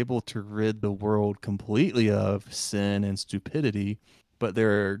be able to rid the world completely of sin and stupidity, but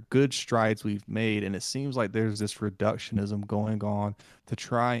there are good strides we've made, and it seems like there's this reductionism going on to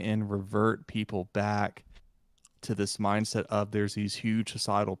try and revert people back to this mindset of there's these huge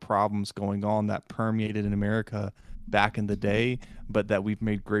societal problems going on that permeated in America back in the day, but that we've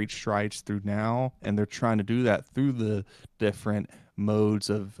made great strides through now. And they're trying to do that through the different modes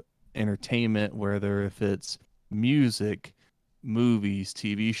of entertainment, whether if it's music, movies,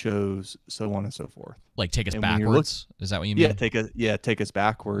 TV shows, so on and so forth. Like take us backwards? Is that what you mean? Take us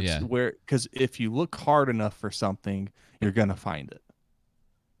backwards. Yeah. Because if you look hard enough for something, you're gonna find it.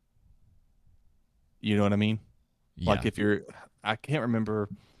 You know what I mean? Yeah. Like if you're, I can't remember.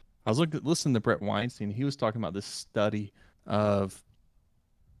 I was listening to Brett Weinstein. He was talking about this study of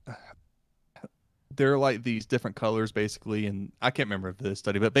they're like these different colors basically, and I can't remember the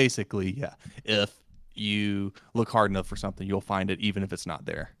study, but basically, yeah, if you look hard enough for something, you'll find it even if it's not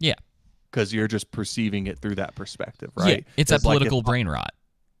there. Yeah. Because you're just perceiving it through that perspective, right? Yeah, it's that like political brain rot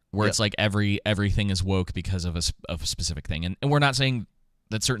where it's like everything is woke because of a specific thing. And we're not saying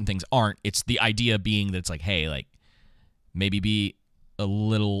that certain things aren't. It's the idea being that it's like, hey, like maybe be a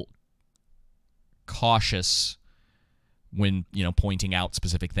little cautious when, you know, pointing out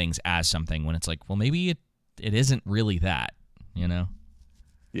specific things as something when it's like, well, maybe it isn't really that, you know?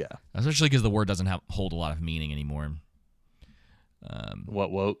 Yeah. Especially because the word doesn't hold a lot of meaning anymore.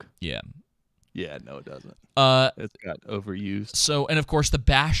 What, woke? Yeah. Yeah, no, it doesn't. It's got overused. So, and of course, the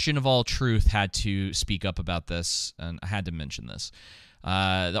Bastion of All Truth had to speak up about this, and I had to mention this.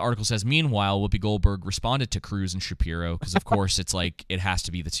 The article says, meanwhile, Whoopi Goldberg responded to Cruz and Shapiro, because of course it's like, it has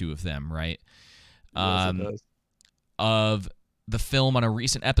to be the two of them, right? Yes, it does. Of the film on a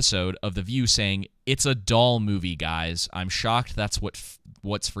recent episode of The View saying, it's a doll movie, guys. I'm shocked that's what's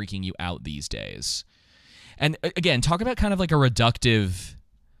freaking you out these days. And again, talk about kind of like a reductive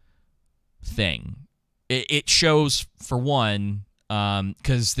thing. It shows, for one,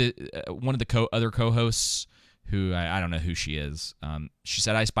 because one of the other co-hosts, who I don't know who she is, she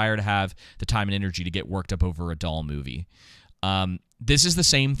said, I aspire to have the time and energy to get worked up over a doll movie. This is the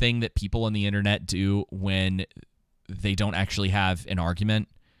same thing that people on the internet do when they don't actually have an argument.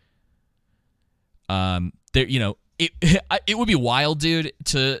 You know, it would be wild, dude,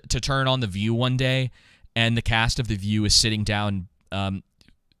 to turn on The View one day and the cast of The View is sitting down,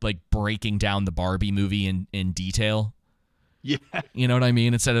 like breaking down the Barbie movie in detail. Yeah. You know what I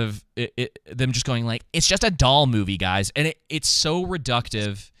mean? Instead of them just going like, it's just a doll movie, guys. And it's so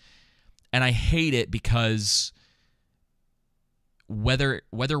reductive, and I hate it because whether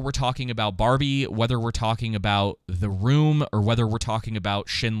we're talking about Barbie, whether we're talking about The Room, or whether we're talking about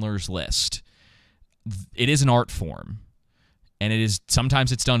Schindler's List, it is an art form, and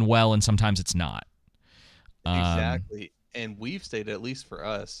sometimes it's done well and sometimes it's not. Exactly. And we've stated, at least for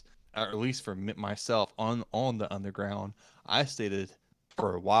us, or at least for myself, on the Underground, I stated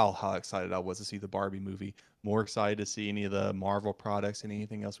for a while how excited I was to see the Barbie movie. More excited to see any of the Marvel products and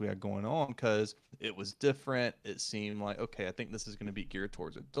anything else we had going on, because it was different. It seemed like, okay, I think this is going to be geared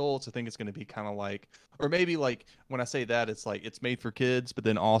towards adults. I think it's going to be kind of like, or maybe like when I say that, it's like it's made for kids, but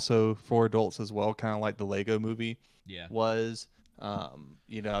then also for adults as well, kind of like the Lego movie was.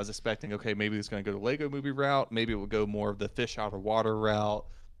 You know, I was expecting, okay, maybe it's going to go the Lego movie route. Maybe it will go more of the fish out of water route,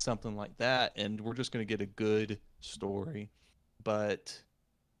 something like that. And we're just going to get a good story. But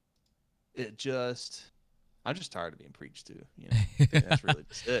I'm just tired of being preached to. You know, I think that's really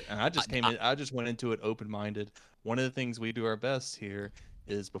just it. And I just went into it open-minded. One of the things we do our best here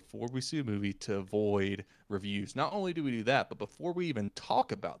is, before we see a movie, to avoid reviews. Not only do we do that, but before we even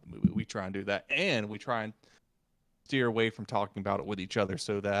talk about the movie, we try and do that. And we try and steer away from talking about it with each other,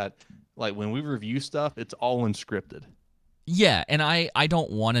 so that, like, when we review stuff, it's all unscripted. Yeah, and I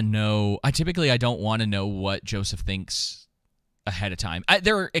don't want to know. I don't want to know what Joseph thinks ahead of time.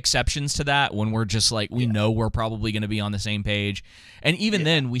 There are exceptions to that when we're just like, we know we're probably going to be on the same page, and even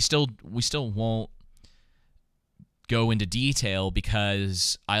then we still won't go into detail,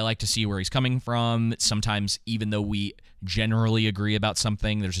 because I like to see where he's coming from. Sometimes, even though we generally agree about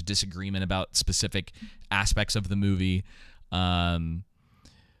something, there's a disagreement about specific aspects of the movie.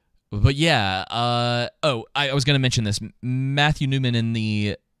 But yeah, I was going to mention this. Matthew Newman in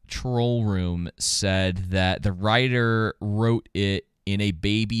the Troll Room said that the writer wrote it in a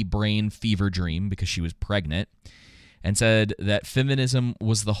baby brain fever dream because she was pregnant, and said that feminism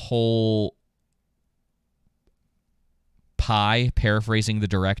was the whole pie, paraphrasing the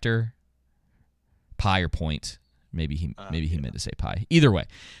director. Pie or point. Maybe he meant to say pie. Either way,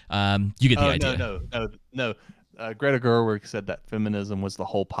 you get the idea. No. Greta Gerwig said that feminism was the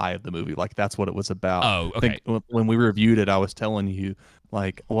whole pie of the movie. Like, that's what it was about. Oh, okay. I think when we reviewed it, I was telling you,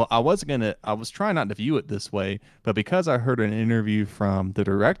 like, well, I was trying not to view it this way, but because I heard an interview from the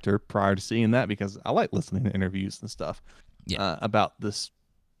director prior to seeing that, because I like listening to interviews and stuff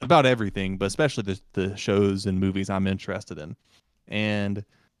about everything, but especially the shows and movies I'm interested in. And,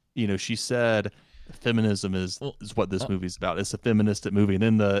 you know, she said feminism is what this movie's about. It's a feministic movie. And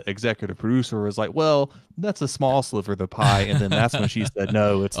then the executive producer was like, well, that's a small sliver of the pie. And then that's when she said,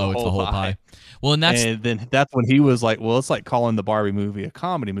 no, it's the whole pie. Well, and then that's when he was like, well, it's like calling the Barbie movie a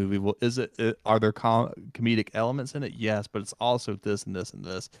comedy movie. Well, are there comedic elements in it? Yes, but it's also this and this and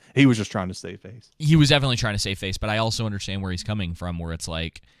this. He was just trying to save face. He was definitely trying to save face, but I also understand where he's coming from, where it's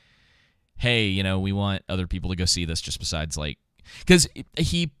like, hey, you know, we want other people to go see this, just besides, like, because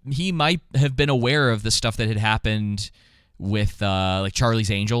he might have been aware of the stuff that had happened with like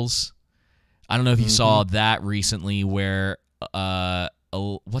Charlie's Angels. I don't know if you saw that recently, where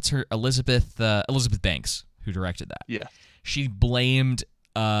what's her Elizabeth Banks, who directed that. Yeah, she blamed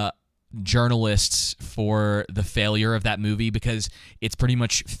journalists for the failure of that movie, because it's pretty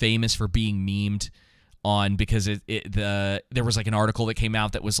much famous for being memed on, because there was like an article that came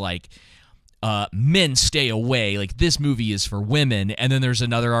out that was like, men stay away, like, this movie is for women. And then there's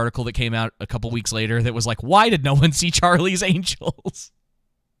another article that came out a couple weeks later that was like, why did no one see Charlie's Angels?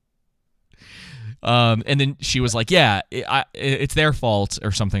 And then she was like, yeah, it's their fault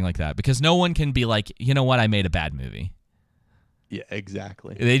or something like that, because no one can be like, you know what, I made a bad movie. Yeah,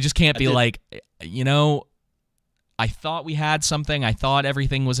 exactly. They just can't be like, you know, I thought we had something. I thought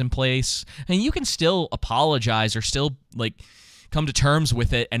everything was in place. And you can still apologize or still, like, come to terms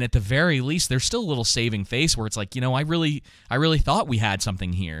with it, and at the very least, there's still a little saving face where it's like, you know, I really thought we had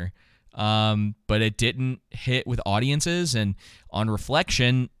something here, but it didn't hit with audiences, and on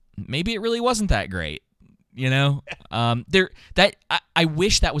reflection, maybe it really wasn't that great, you know. I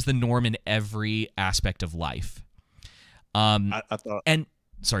wish that was the norm in every aspect of life. I thought. And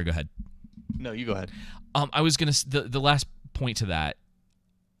sorry, go ahead. No, you go ahead. I was gonna the last point to that.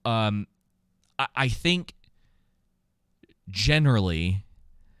 I think, generally,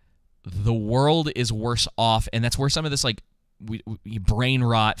 the world is worse off, and that's where some of this, like, brain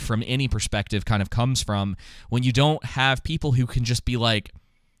rot from any perspective kind of comes from, when you don't have people who can just be like,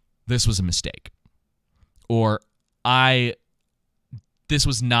 this was a mistake, or this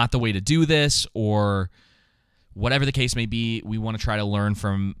was not the way to do this, or whatever the case may be. We want to try to learn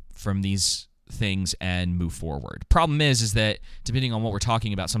from these things and move forward. Problem is that depending on what we're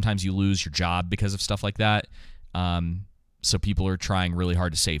talking about, sometimes you lose your job because of stuff like that. So people are trying really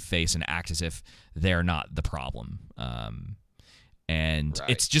hard to save face and act as if they're not the problem. And Right.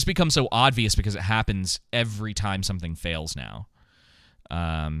 it's just become so obvious because it happens every time something fails now.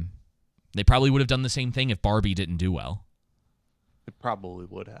 They probably would have done the same thing if Barbie didn't do well. It probably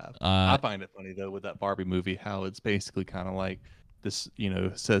would have. I find it funny though with that Barbie movie how it's basically kind of like this,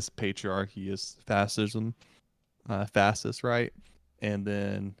 says patriarchy is fascism, fascist, right? And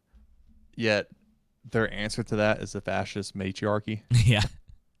then yet their answer to that is a fascist matriarchy. Yeah.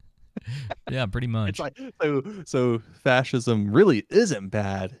 Yeah, pretty much. It's like so fascism really isn't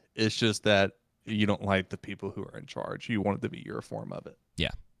bad. It's just that you don't like the people who are in charge. You want it to be your form of it.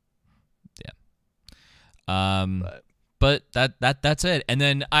 Yeah. But But that's it. And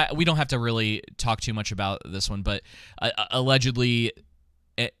then we don't have to really talk too much about this one, but allegedly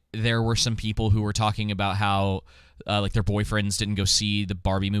there were some people who were talking about how like their boyfriends didn't go see the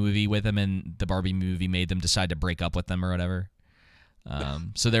Barbie movie with them, and the Barbie movie made them decide to break up with them or whatever.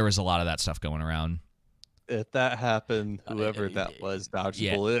 So there was a lot of that stuff going around. if that happened, whoever that was dodged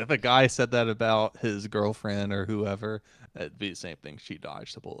the bullet. If a guy said that about his girlfriend or whoever, it'd be the same thing. She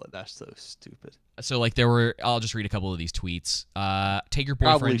dodged the bullet. That's so stupid. So like I'll just read a couple of these tweets. Take your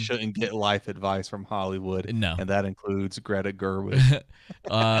Probably boyfriend. shouldn't get life advice from Hollywood. No. And that includes Greta Gerwig.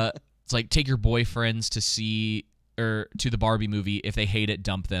 It's like take your boyfriends to the Barbie movie. If they hate it,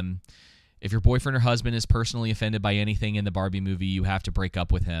 dump them. If your boyfriend or husband is personally offended by anything in the Barbie movie, you have to break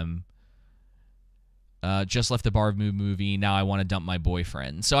up with him. Just left the Barbie movie. Now I want to dump my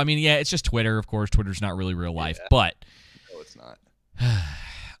boyfriend. So, I mean, yeah, it's just Twitter. Of course, Twitter's not really real life, but. No, it's not.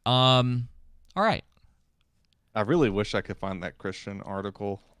 All right. I really wish I could find that Christian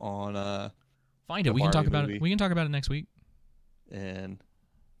article on. Find it. We can talk about it. We can talk about it next week. And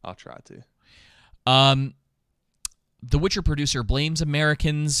I'll try to. The Witcher producer blames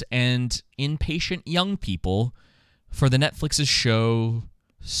Americans and impatient young people for the Netflix's show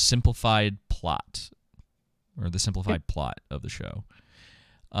Simplified Plot. Or the simplified plot of the show.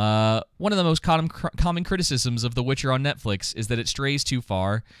 One of the most common criticisms of The Witcher on Netflix is that it strays too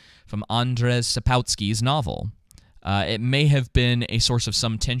far from Andrzej Sapkowski's novel. It may have been a source of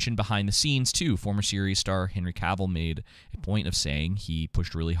some tension behind the scenes, too. Former series star Henry Cavill made a point of saying he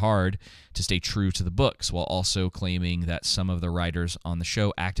pushed really hard to stay true to the books, while also claiming that some of the writers on the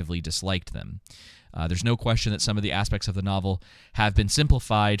show actively disliked them. There's no question that some of the aspects of the novel have been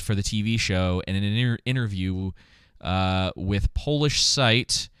simplified for the TV show. And in an interview with Polish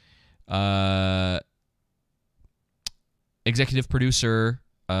site executive producer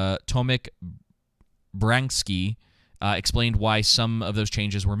Tomek Brański explained why some of those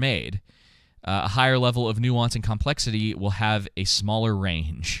changes were made. A higher level of nuance and complexity will have a smaller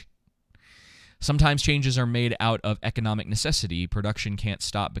range. Sometimes changes are made out of economic necessity. Production can't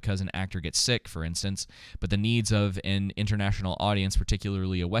stop because an actor gets sick, for instance, but the needs of an international audience,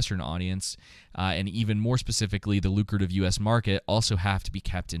 particularly a Western audience, and even more specifically the lucrative U.S. market, also have to be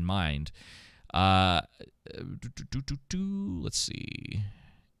kept in mind. Let's see.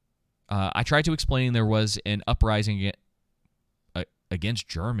 I tried to explain there was an uprising against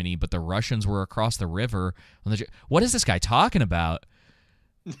Germany, but the Russians were across the river. What is this guy talking about?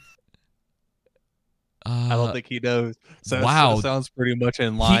 I don't think he knows. So wow, it sounds pretty much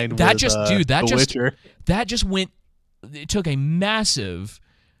in line that with just dude. That The just Witcher. That just went. It took a massive,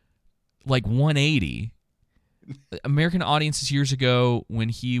 180. American audiences years ago when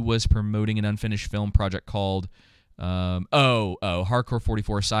he was promoting an unfinished film project called, Hardcore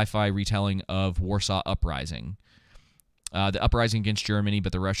 44 sci-fi retelling of Warsaw Uprising. The uprising against Germany,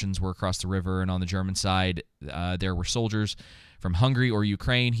 but the Russians were across the river, and on the German side, there were soldiers from Hungary or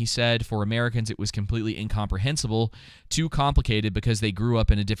Ukraine. He said for Americans it was completely incomprehensible, too complicated because they grew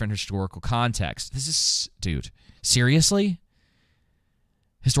up in a different historical context. This is, dude, seriously?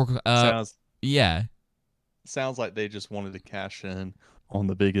 Historical, yeah. Sounds like they just wanted to cash in on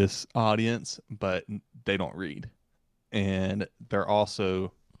the biggest audience, but they don't read. And they're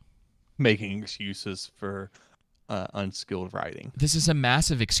also making excuses for unskilled writing. This is a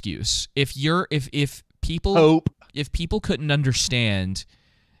massive excuse. If people Hope. If people couldn't understand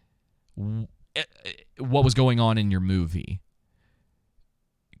what was going on in your movie,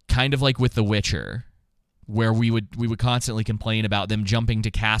 kind of like with The Witcher, where we would constantly complain about them jumping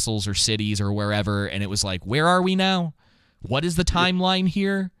to castles or cities or wherever, and it was like, where are we now? What is the timeline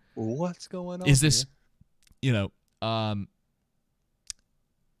here? What's going on? Is this,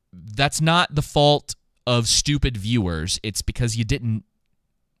 that's not the fault of stupid viewers. It's because you didn't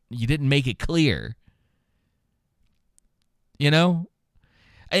make it clear. And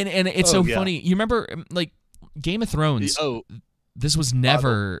it's funny. You remember Game of Thrones? This was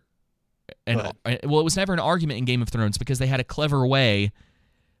never it was never an argument in Game of Thrones because they had a clever way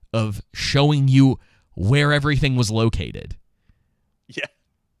of showing you where everything was located.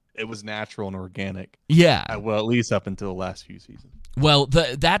 it was natural and organic. Yeah. Well, at least up until the last few seasons. Well,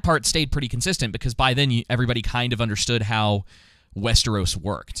 that part stayed pretty consistent because by then everybody kind of understood how Westeros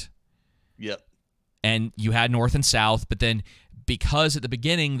worked. Yep. And you had North and South, but then because at the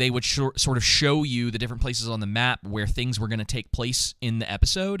beginning they would sort of show you the different places on the map where things were going to take place in the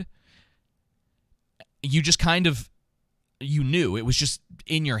episode, you just kind of, you knew, it was just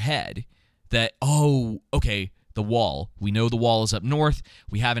in your head that, oh, okay, the Wall. We know the Wall is up north.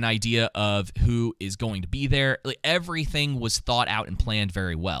 We have an idea of who is going to be there. Like, everything was thought out and planned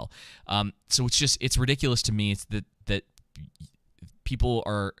very well. So it's ridiculous to me. It's that people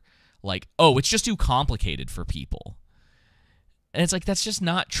are like, oh, it's just too complicated for people. And it's like, that's just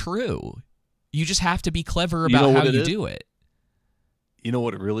not true. You just have to be clever about how you do it. You know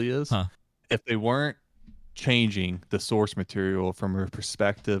what it really is? Huh. If they weren't changing the source material from a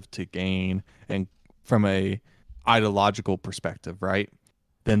perspective to gain and from a ideological perspective, right,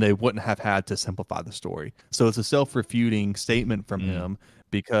 then they wouldn't have had to simplify the story. So it's a self-refuting statement from him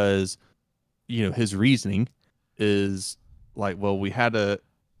because, you know, his reasoning is like, well, we had to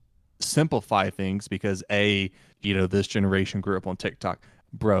simplify things because you know, this generation grew up on TikTok.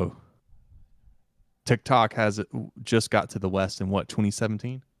 Bro, TikTok just got to the West in what,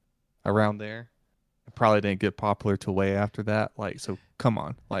 2017? Around there. It probably didn't get popular till way after that. Like, so come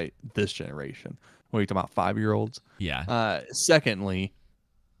on, like, this generation. What are you talking about, 5-year-olds? Yeah. Secondly,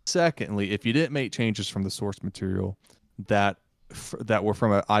 if you didn't make changes from the source material that were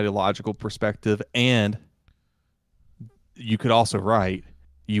from an ideological perspective, and you could also write,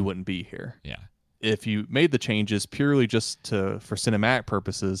 you wouldn't be here. Yeah. If you made the changes purely just for cinematic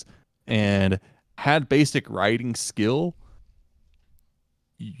purposes and had basic writing skill,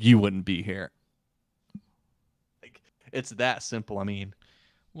 you wouldn't be here. Like, it's that simple. I mean,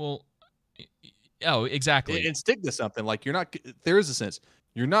 well, oh, exactly. And stick to something. Like, there is a sense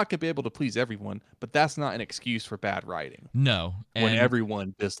you're not going to be able to please everyone, but that's not an excuse for bad writing. No. When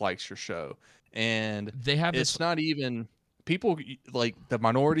everyone dislikes your show. And they have it's not even people, like, the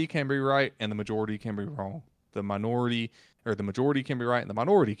minority can be right and the majority can be wrong. The majority can be right and the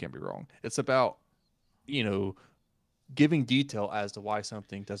minority can be wrong. It's about, you know, giving detail as to why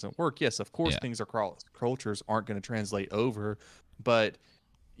something doesn't work. Yes, of course, things across cultures aren't going to translate over, but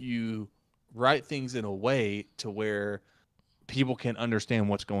you write things in a way to where people can understand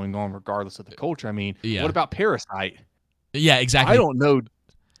what's going on regardless of the culture. I mean, what about Parasite? Yeah, exactly.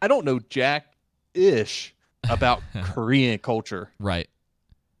 I don't know jack-ish about Korean culture. Right.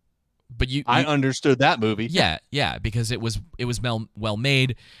 But I understood that movie. Yeah, because it was well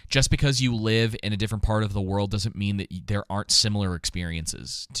made. Just because you live in a different part of the world doesn't mean that there aren't similar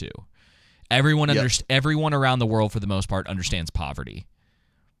experiences too. Everyone around the world, for the most part, understands poverty.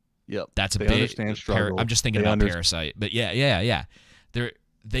 Yep, that's they understand struggle. I'm just thinking about Parasite, but yeah.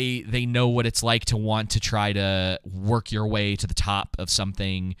 They know what it's like to want to try to work your way to the top of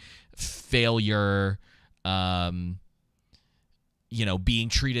something, failure, you know, being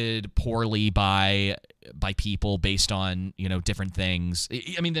treated poorly by people based on, you know, different things.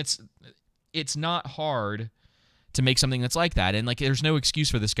 I mean, it's not hard to make something that's like that, and like, there's no excuse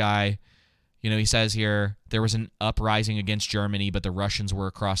for this guy. You know, he says here, there was an uprising against Germany, but the Russians were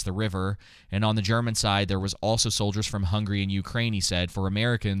across the river. And on the German side, there was also soldiers from Hungary and Ukraine, he said. For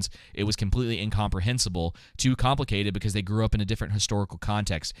Americans, it was completely incomprehensible, too complicated because they grew up in a different historical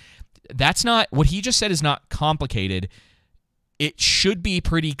context. That's not, what he just said is not complicated. It should be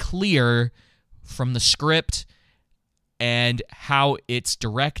pretty clear from the script and how it's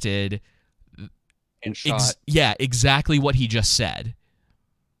directed. And shot. Yeah, exactly what he just said.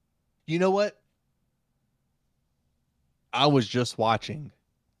 You know what? I was just watching.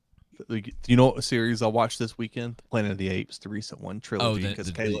 You know what series I watched this weekend? Planet of the Apes, the recent one, trilogy.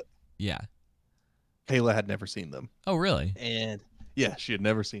 Because Kayla had never seen them. Oh, really? And yeah, she had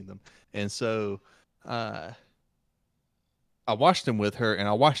never seen them. And so I watched them with her, and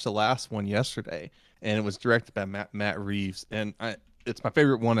I watched the last one yesterday, and it was directed by Matt Reeves. And it's my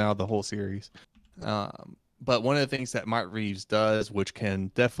favorite one out of the whole series. But one of the things that Matt Reeves does, which can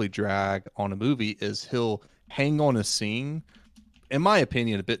definitely drag on a movie, is he'll hang on a scene, in my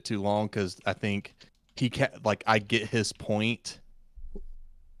opinion, a bit too long, because I think I get his point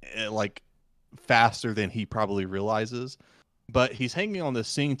like faster than he probably realizes. But he's hanging on this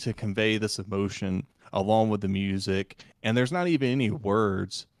scene to convey this emotion along with the music, and there's not even any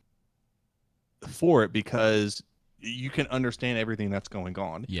words for it because you can understand everything that's going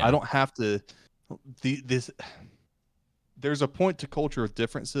on. Yeah. I don't have to. There's a point to cultural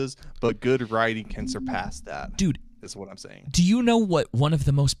differences, but good writing can surpass that. Dude, is what I'm saying. Do you know what one of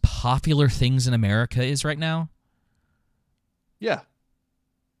the most popular things in America is right now? Yeah.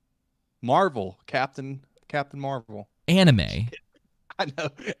 Marvel, Captain Marvel. Anime. I know,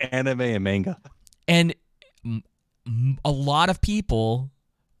 anime and manga. And a lot of people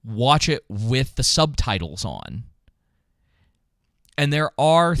watch it with the subtitles on. And there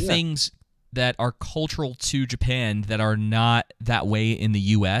are things that are cultural to Japan that are not that way in the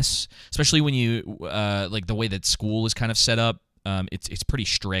U.S., especially when you like the way that school is kind of set up. It's pretty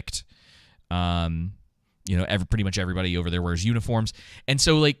strict. Pretty much everybody over there wears uniforms. And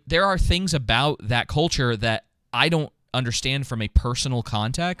so like there are things about that culture that I don't understand from a personal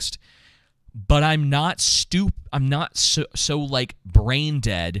context, but I'm not so like brain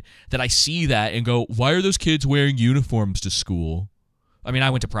dead that I see that and go, why are those kids wearing uniforms to school? I mean,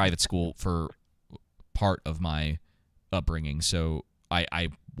 I went to private school for part of my upbringing, so I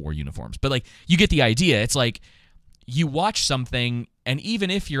wore uniforms. But like, you get the idea. It's like you watch something, and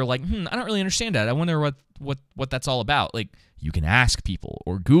even if you're like, I don't really understand that. I wonder what that's all about. Like, you can ask people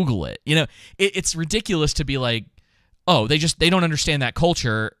or Google it. You know, it's ridiculous to be like, oh, they don't understand that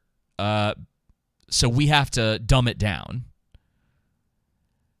culture, so we have to dumb it down.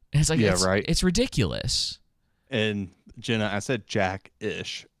 And it's like, right. It's ridiculous. And Jenna, I said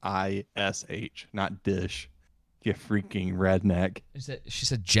Jack-ish, I-S-H, not dish. You freaking redneck. She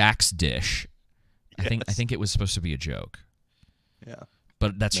said Jack's dish. Yes. I think it was supposed to be a joke. Yeah.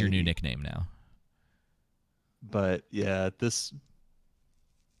 But that's your new nickname now. But yeah, it's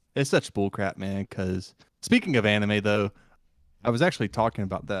such bullcrap, man. Because speaking of anime, though, I was actually talking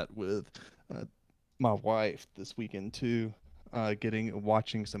about that with my wife this weekend too.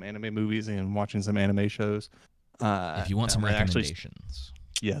 Watching some anime movies and watching some anime shows. If you want some recommendations.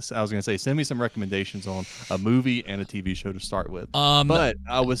 Yes, I was gonna say send me some recommendations on a movie and a TV show to start with. But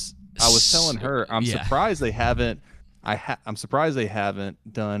I was telling her I'm surprised they haven't. I'm surprised they haven't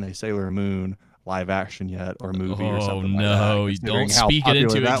done a Sailor Moon live action yet or movie or something. No, like that, don't speak it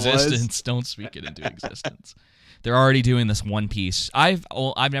into existence. Don't speak it into existence. They're already doing this One Piece. I've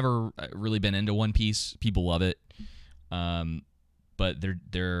never really been into One Piece. People love it, but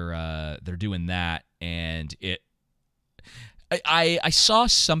they're doing that, and it. I saw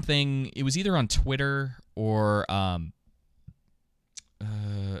something. It was either on Twitter or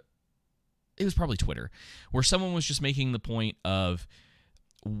it was probably Twitter, where someone was just making the point of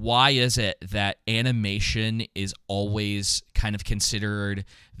why is it that animation is always kind of considered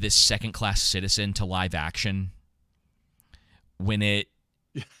this second-class citizen to live action when it,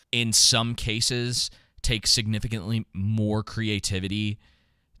 in some cases, takes significantly more creativity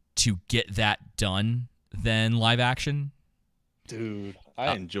to get that done than live action? Dude,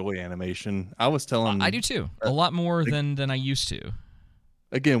 I enjoy animation. I was telling... I do too. A lot more than I used to.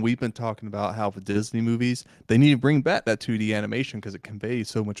 Again, we've been talking about how the Disney movies, they need to bring back that 2D animation because it conveys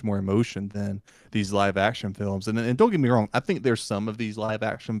so much more emotion than these live action films. And don't get me wrong, I think there's some of these live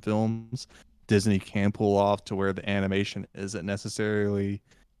action films Disney can pull off to where the animation isn't necessarily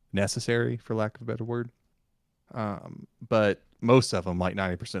necessary, for lack of a better word. But most of them, like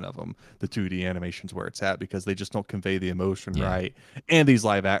 90% of them, the 2D animation's where it's at because they just don't convey the emotion right. And these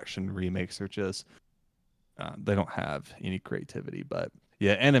live action remakes are just, they don't have any creativity. But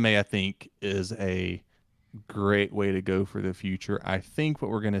yeah, anime, I think, is a great way to go for the future. I think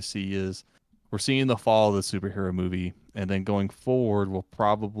what we're going to see is we're seeing the fall of the superhero movie. And then going forward, we'll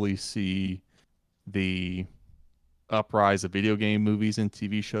probably see the uprise of video game movies and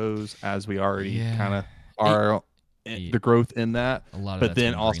TV shows as we already kind of are the growth in that. A lot of but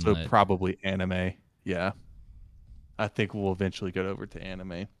then also greenlit. Probably anime. Yeah. I think we'll eventually get over to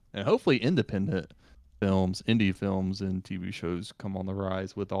anime. And hopefully independent films, indie films, and TV shows come on the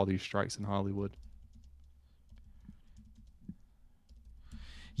rise with all these strikes in Hollywood.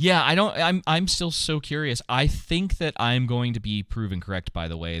 Yeah, I'm still so curious. I think that I'm going to be proven correct, by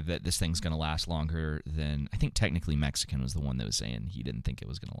the way, that this thing's going to last longer than... I think technically Mexican was the one that was saying he didn't think it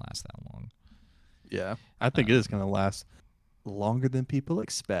was going to last that long. Yeah, I think it is going to last longer than people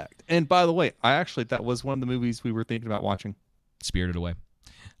expect. And by the way, that was one of the movies we were thinking about watching. Spirited Away.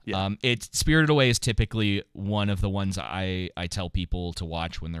 Yeah. Spirited Away is typically one of the ones I tell people to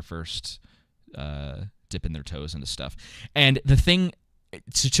watch when they're first dipping their toes into stuff. And the thing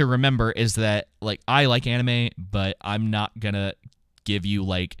to remember is that, like, I like anime, but I'm not going to give you,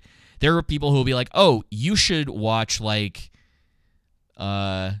 like... There are people who will be like, oh, you should watch, like,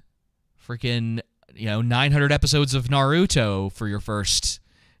 freaking... 900 episodes of Naruto for your first.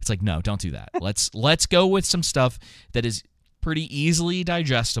 It's like, no, don't do that. Let's go with some stuff that is pretty easily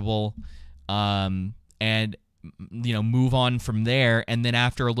digestible, and move on from there. And then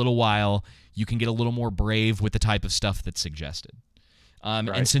after a little while, you can get a little more brave with the type of stuff that's suggested. Right.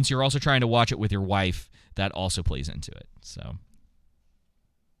 And since you're also trying to watch it with your wife, that also plays into it. So.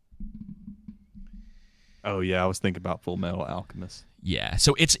 Oh yeah, I was thinking about Full Metal Alchemist. Yeah.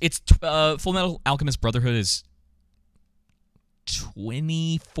 So it's Full Metal Alchemist Brotherhood is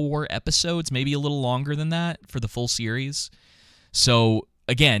 24 episodes, maybe a little longer than that for the full series. So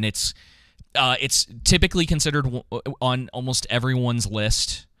again, it's typically considered on almost everyone's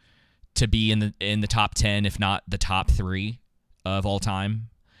list to be in the top 10, if not the top 3 of all time.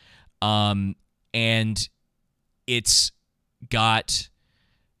 And it's got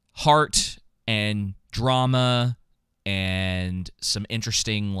heart and drama and some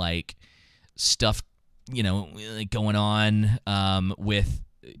interesting like stuff, like going on with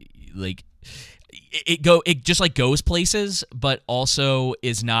like it just like goes places, but also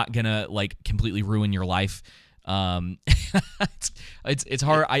is not gonna like completely ruin your life. It's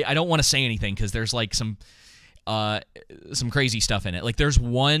hard. I don't want to say anything because there's like some crazy stuff in it. Like there's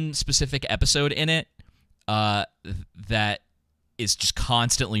one specific episode in it that is just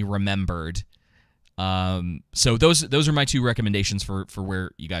constantly remembered. So those are my 2 recommendations for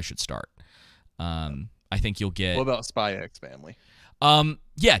where you guys should start. I think you'll get. What about Spy X Family?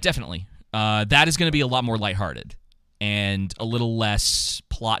 Yeah, definitely. That is going to be a lot more lighthearted and a little less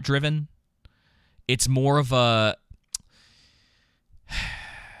plot driven. It's more of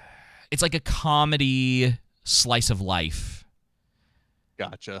it's like a comedy slice of life.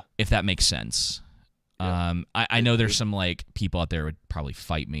 Gotcha. If that makes sense. Yeah. I know there's some like people out there would probably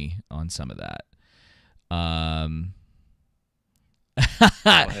fight me on some of that.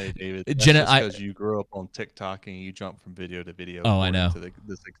 Hey David, that's just because you grew up on TikTok and you jump from video to video. Oh, I know. To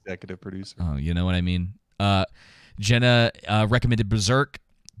this executive producer. Oh, you know what I mean. Jenna recommended Berserk.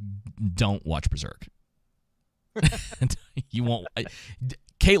 Don't watch Berserk. You won't.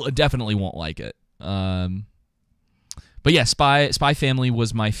 Kayla definitely won't like it. But yeah, Spy Family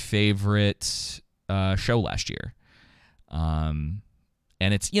was my favorite show last year. And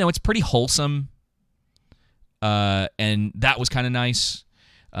it's pretty wholesome. And that was kind of nice.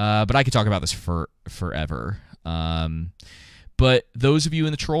 But I could talk about this forever. But those of you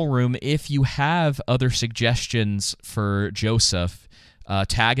in the troll room, if you have other suggestions for Joseph,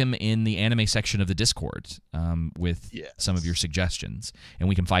 tag him in the anime section of the Discord with some of your suggestions, and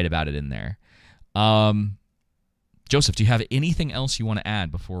we can fight about it in there. Joseph, do you have anything else you want to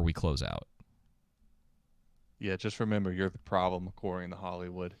add before we close out? Yeah, just remember, you're the problem according to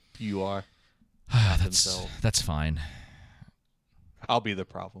Hollywood. You are. That's fine. I'll be the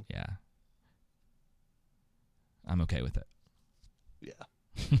problem. Yeah. I'm okay with it. Yeah.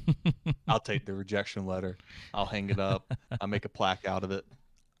 I'll take the rejection letter. I'll hang it up. I'll make a plaque out of it.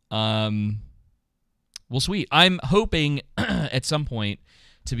 Well, sweet. I'm hoping at some point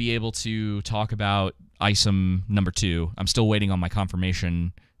to be able to talk about ISOM number 2. I'm still waiting on my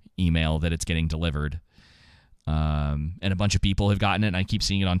confirmation email that it's getting delivered. And a bunch of people have gotten it, and I keep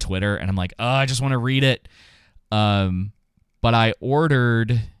seeing it on Twitter, and I'm like, oh, I just want to read it. But I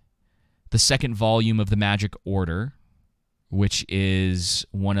ordered the 2nd volume of the Magic Order, which is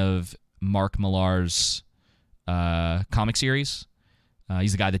one of Mark Millar's comic series.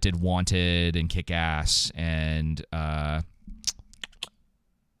 He's the guy that did Wanted and Kick-Ass and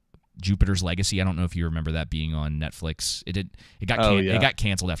Jupiter's Legacy. I don't know if you remember that being on Netflix. It got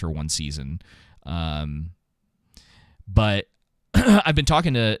canceled after 1 season. But I've been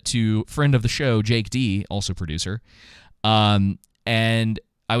talking to friend of the show, Jake D, also producer, and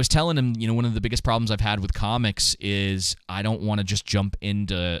I was telling him, one of the biggest problems I've had with comics is I don't want to just jump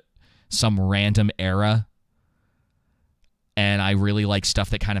into some random era, and I really like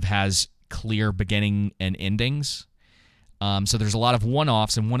stuff that kind of has clear beginning and endings. So there's a lot of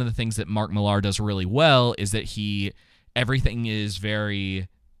one-offs, and one of the things that Mark Millar does really well is that everything is very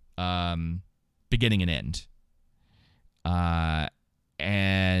beginning and end.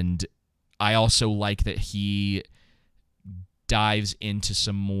 And I also like that he dives into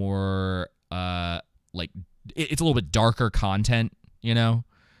some more like it's a little bit darker content,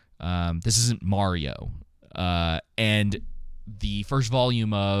 this isn't Mario, and the first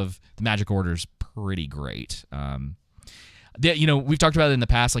volume of the Magic Order is pretty great. We've talked about it in the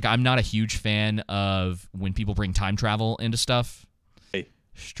past. Like, I'm not a huge fan of when people bring time travel into stuff. Hey,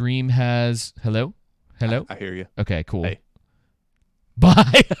 stream has hello. I hear you. Okay, cool. Hey.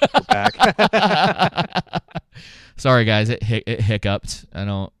 Bye. We're back. Sorry, guys. It hiccuped.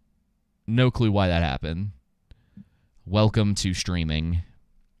 No clue why that happened. Welcome to streaming.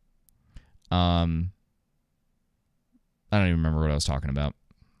 I don't even remember what I was talking about.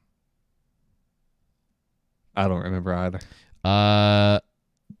 I don't remember either. I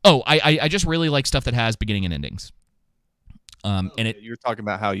just really like stuff that has beginning and endings. And you're talking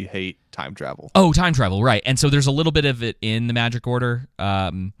about how you hate time travel. Oh, time travel, right. And so there's a little bit of it in the Magic Order.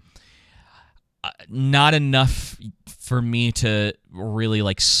 not enough for me to really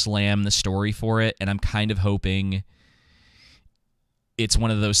like slam the story for it, and I'm kind of hoping it's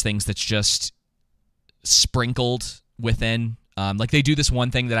one of those things that's just sprinkled within. Like they do this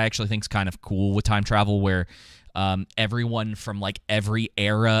one thing that I actually think is kind of cool with time travel, where everyone from like every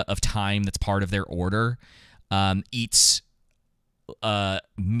era of time that's part of their order eats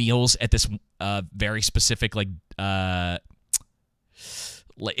meals at this very specific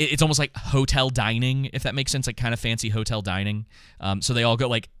it's almost like hotel dining, if that makes sense, like kind of fancy hotel dining. So they all go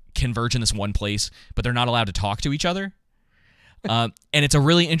like converge in this one place, but they're not allowed to talk to each other. And it's a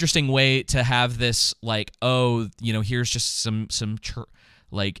really interesting way to have this like, oh, you know, here's just some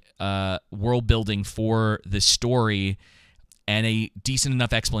world building for this story and a decent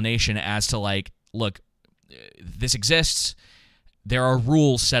enough explanation as to like, look, this exists. There are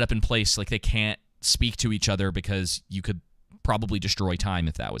rules set up in place, like they can't speak to each other because you could probably destroy time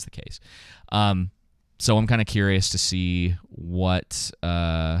if that was the case. So I'm kind of curious to see what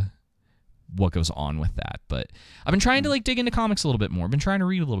goes on with that. But I've been trying to like dig into comics a little bit more. I've been trying to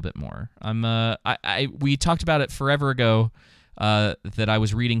read a little bit more. We talked about it forever ago that I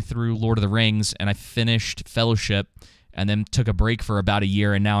was reading through Lord of the Rings, and I finished Fellowship and then took a break for about a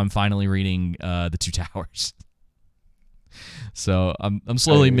year, and now I'm finally reading The Two Towers. So I'm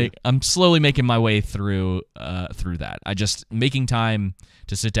slowly making my way through that. I just making time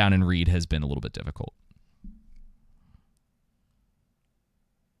to sit down and read has been a little bit difficult.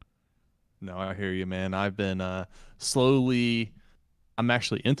 No, I hear you, man. I've been slowly. I'm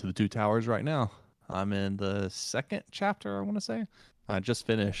actually into The Two Towers right now. I'm in the second chapter, I want to say. I just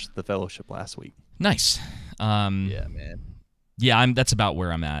finished The Fellowship last week. Nice. Yeah, man. Yeah, that's about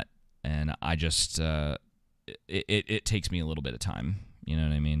where I'm at, and I just it takes me a little bit of time. You know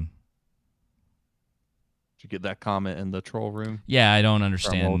what I mean? Did you get that comment in the troll room? Yeah, I don't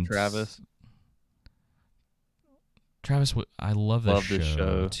understand. From old Travis. Travis, I love this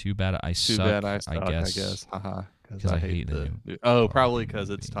show. Too bad I suck. Too bad I suck, I guess. Haha. Because I hate the probably because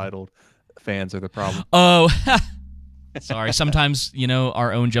it's titled "Fans Are the Problem." Oh, sorry. Sometimes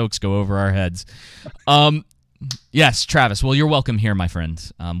our own jokes go over our heads. Yes, Travis. Well, you're welcome here, my friend.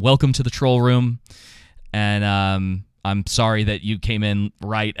 Welcome to the troll room, and I'm sorry that you came in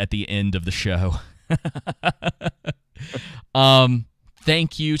right at the end of the show.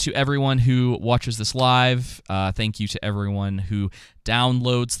 Thank you to everyone who watches this live. Thank you to everyone who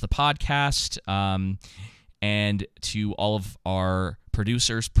downloads the podcast, and to all of our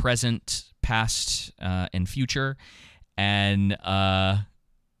producers, present, past, and future. And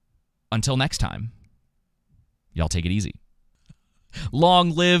until next time, y'all take it easy.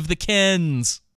 Long live the Kens!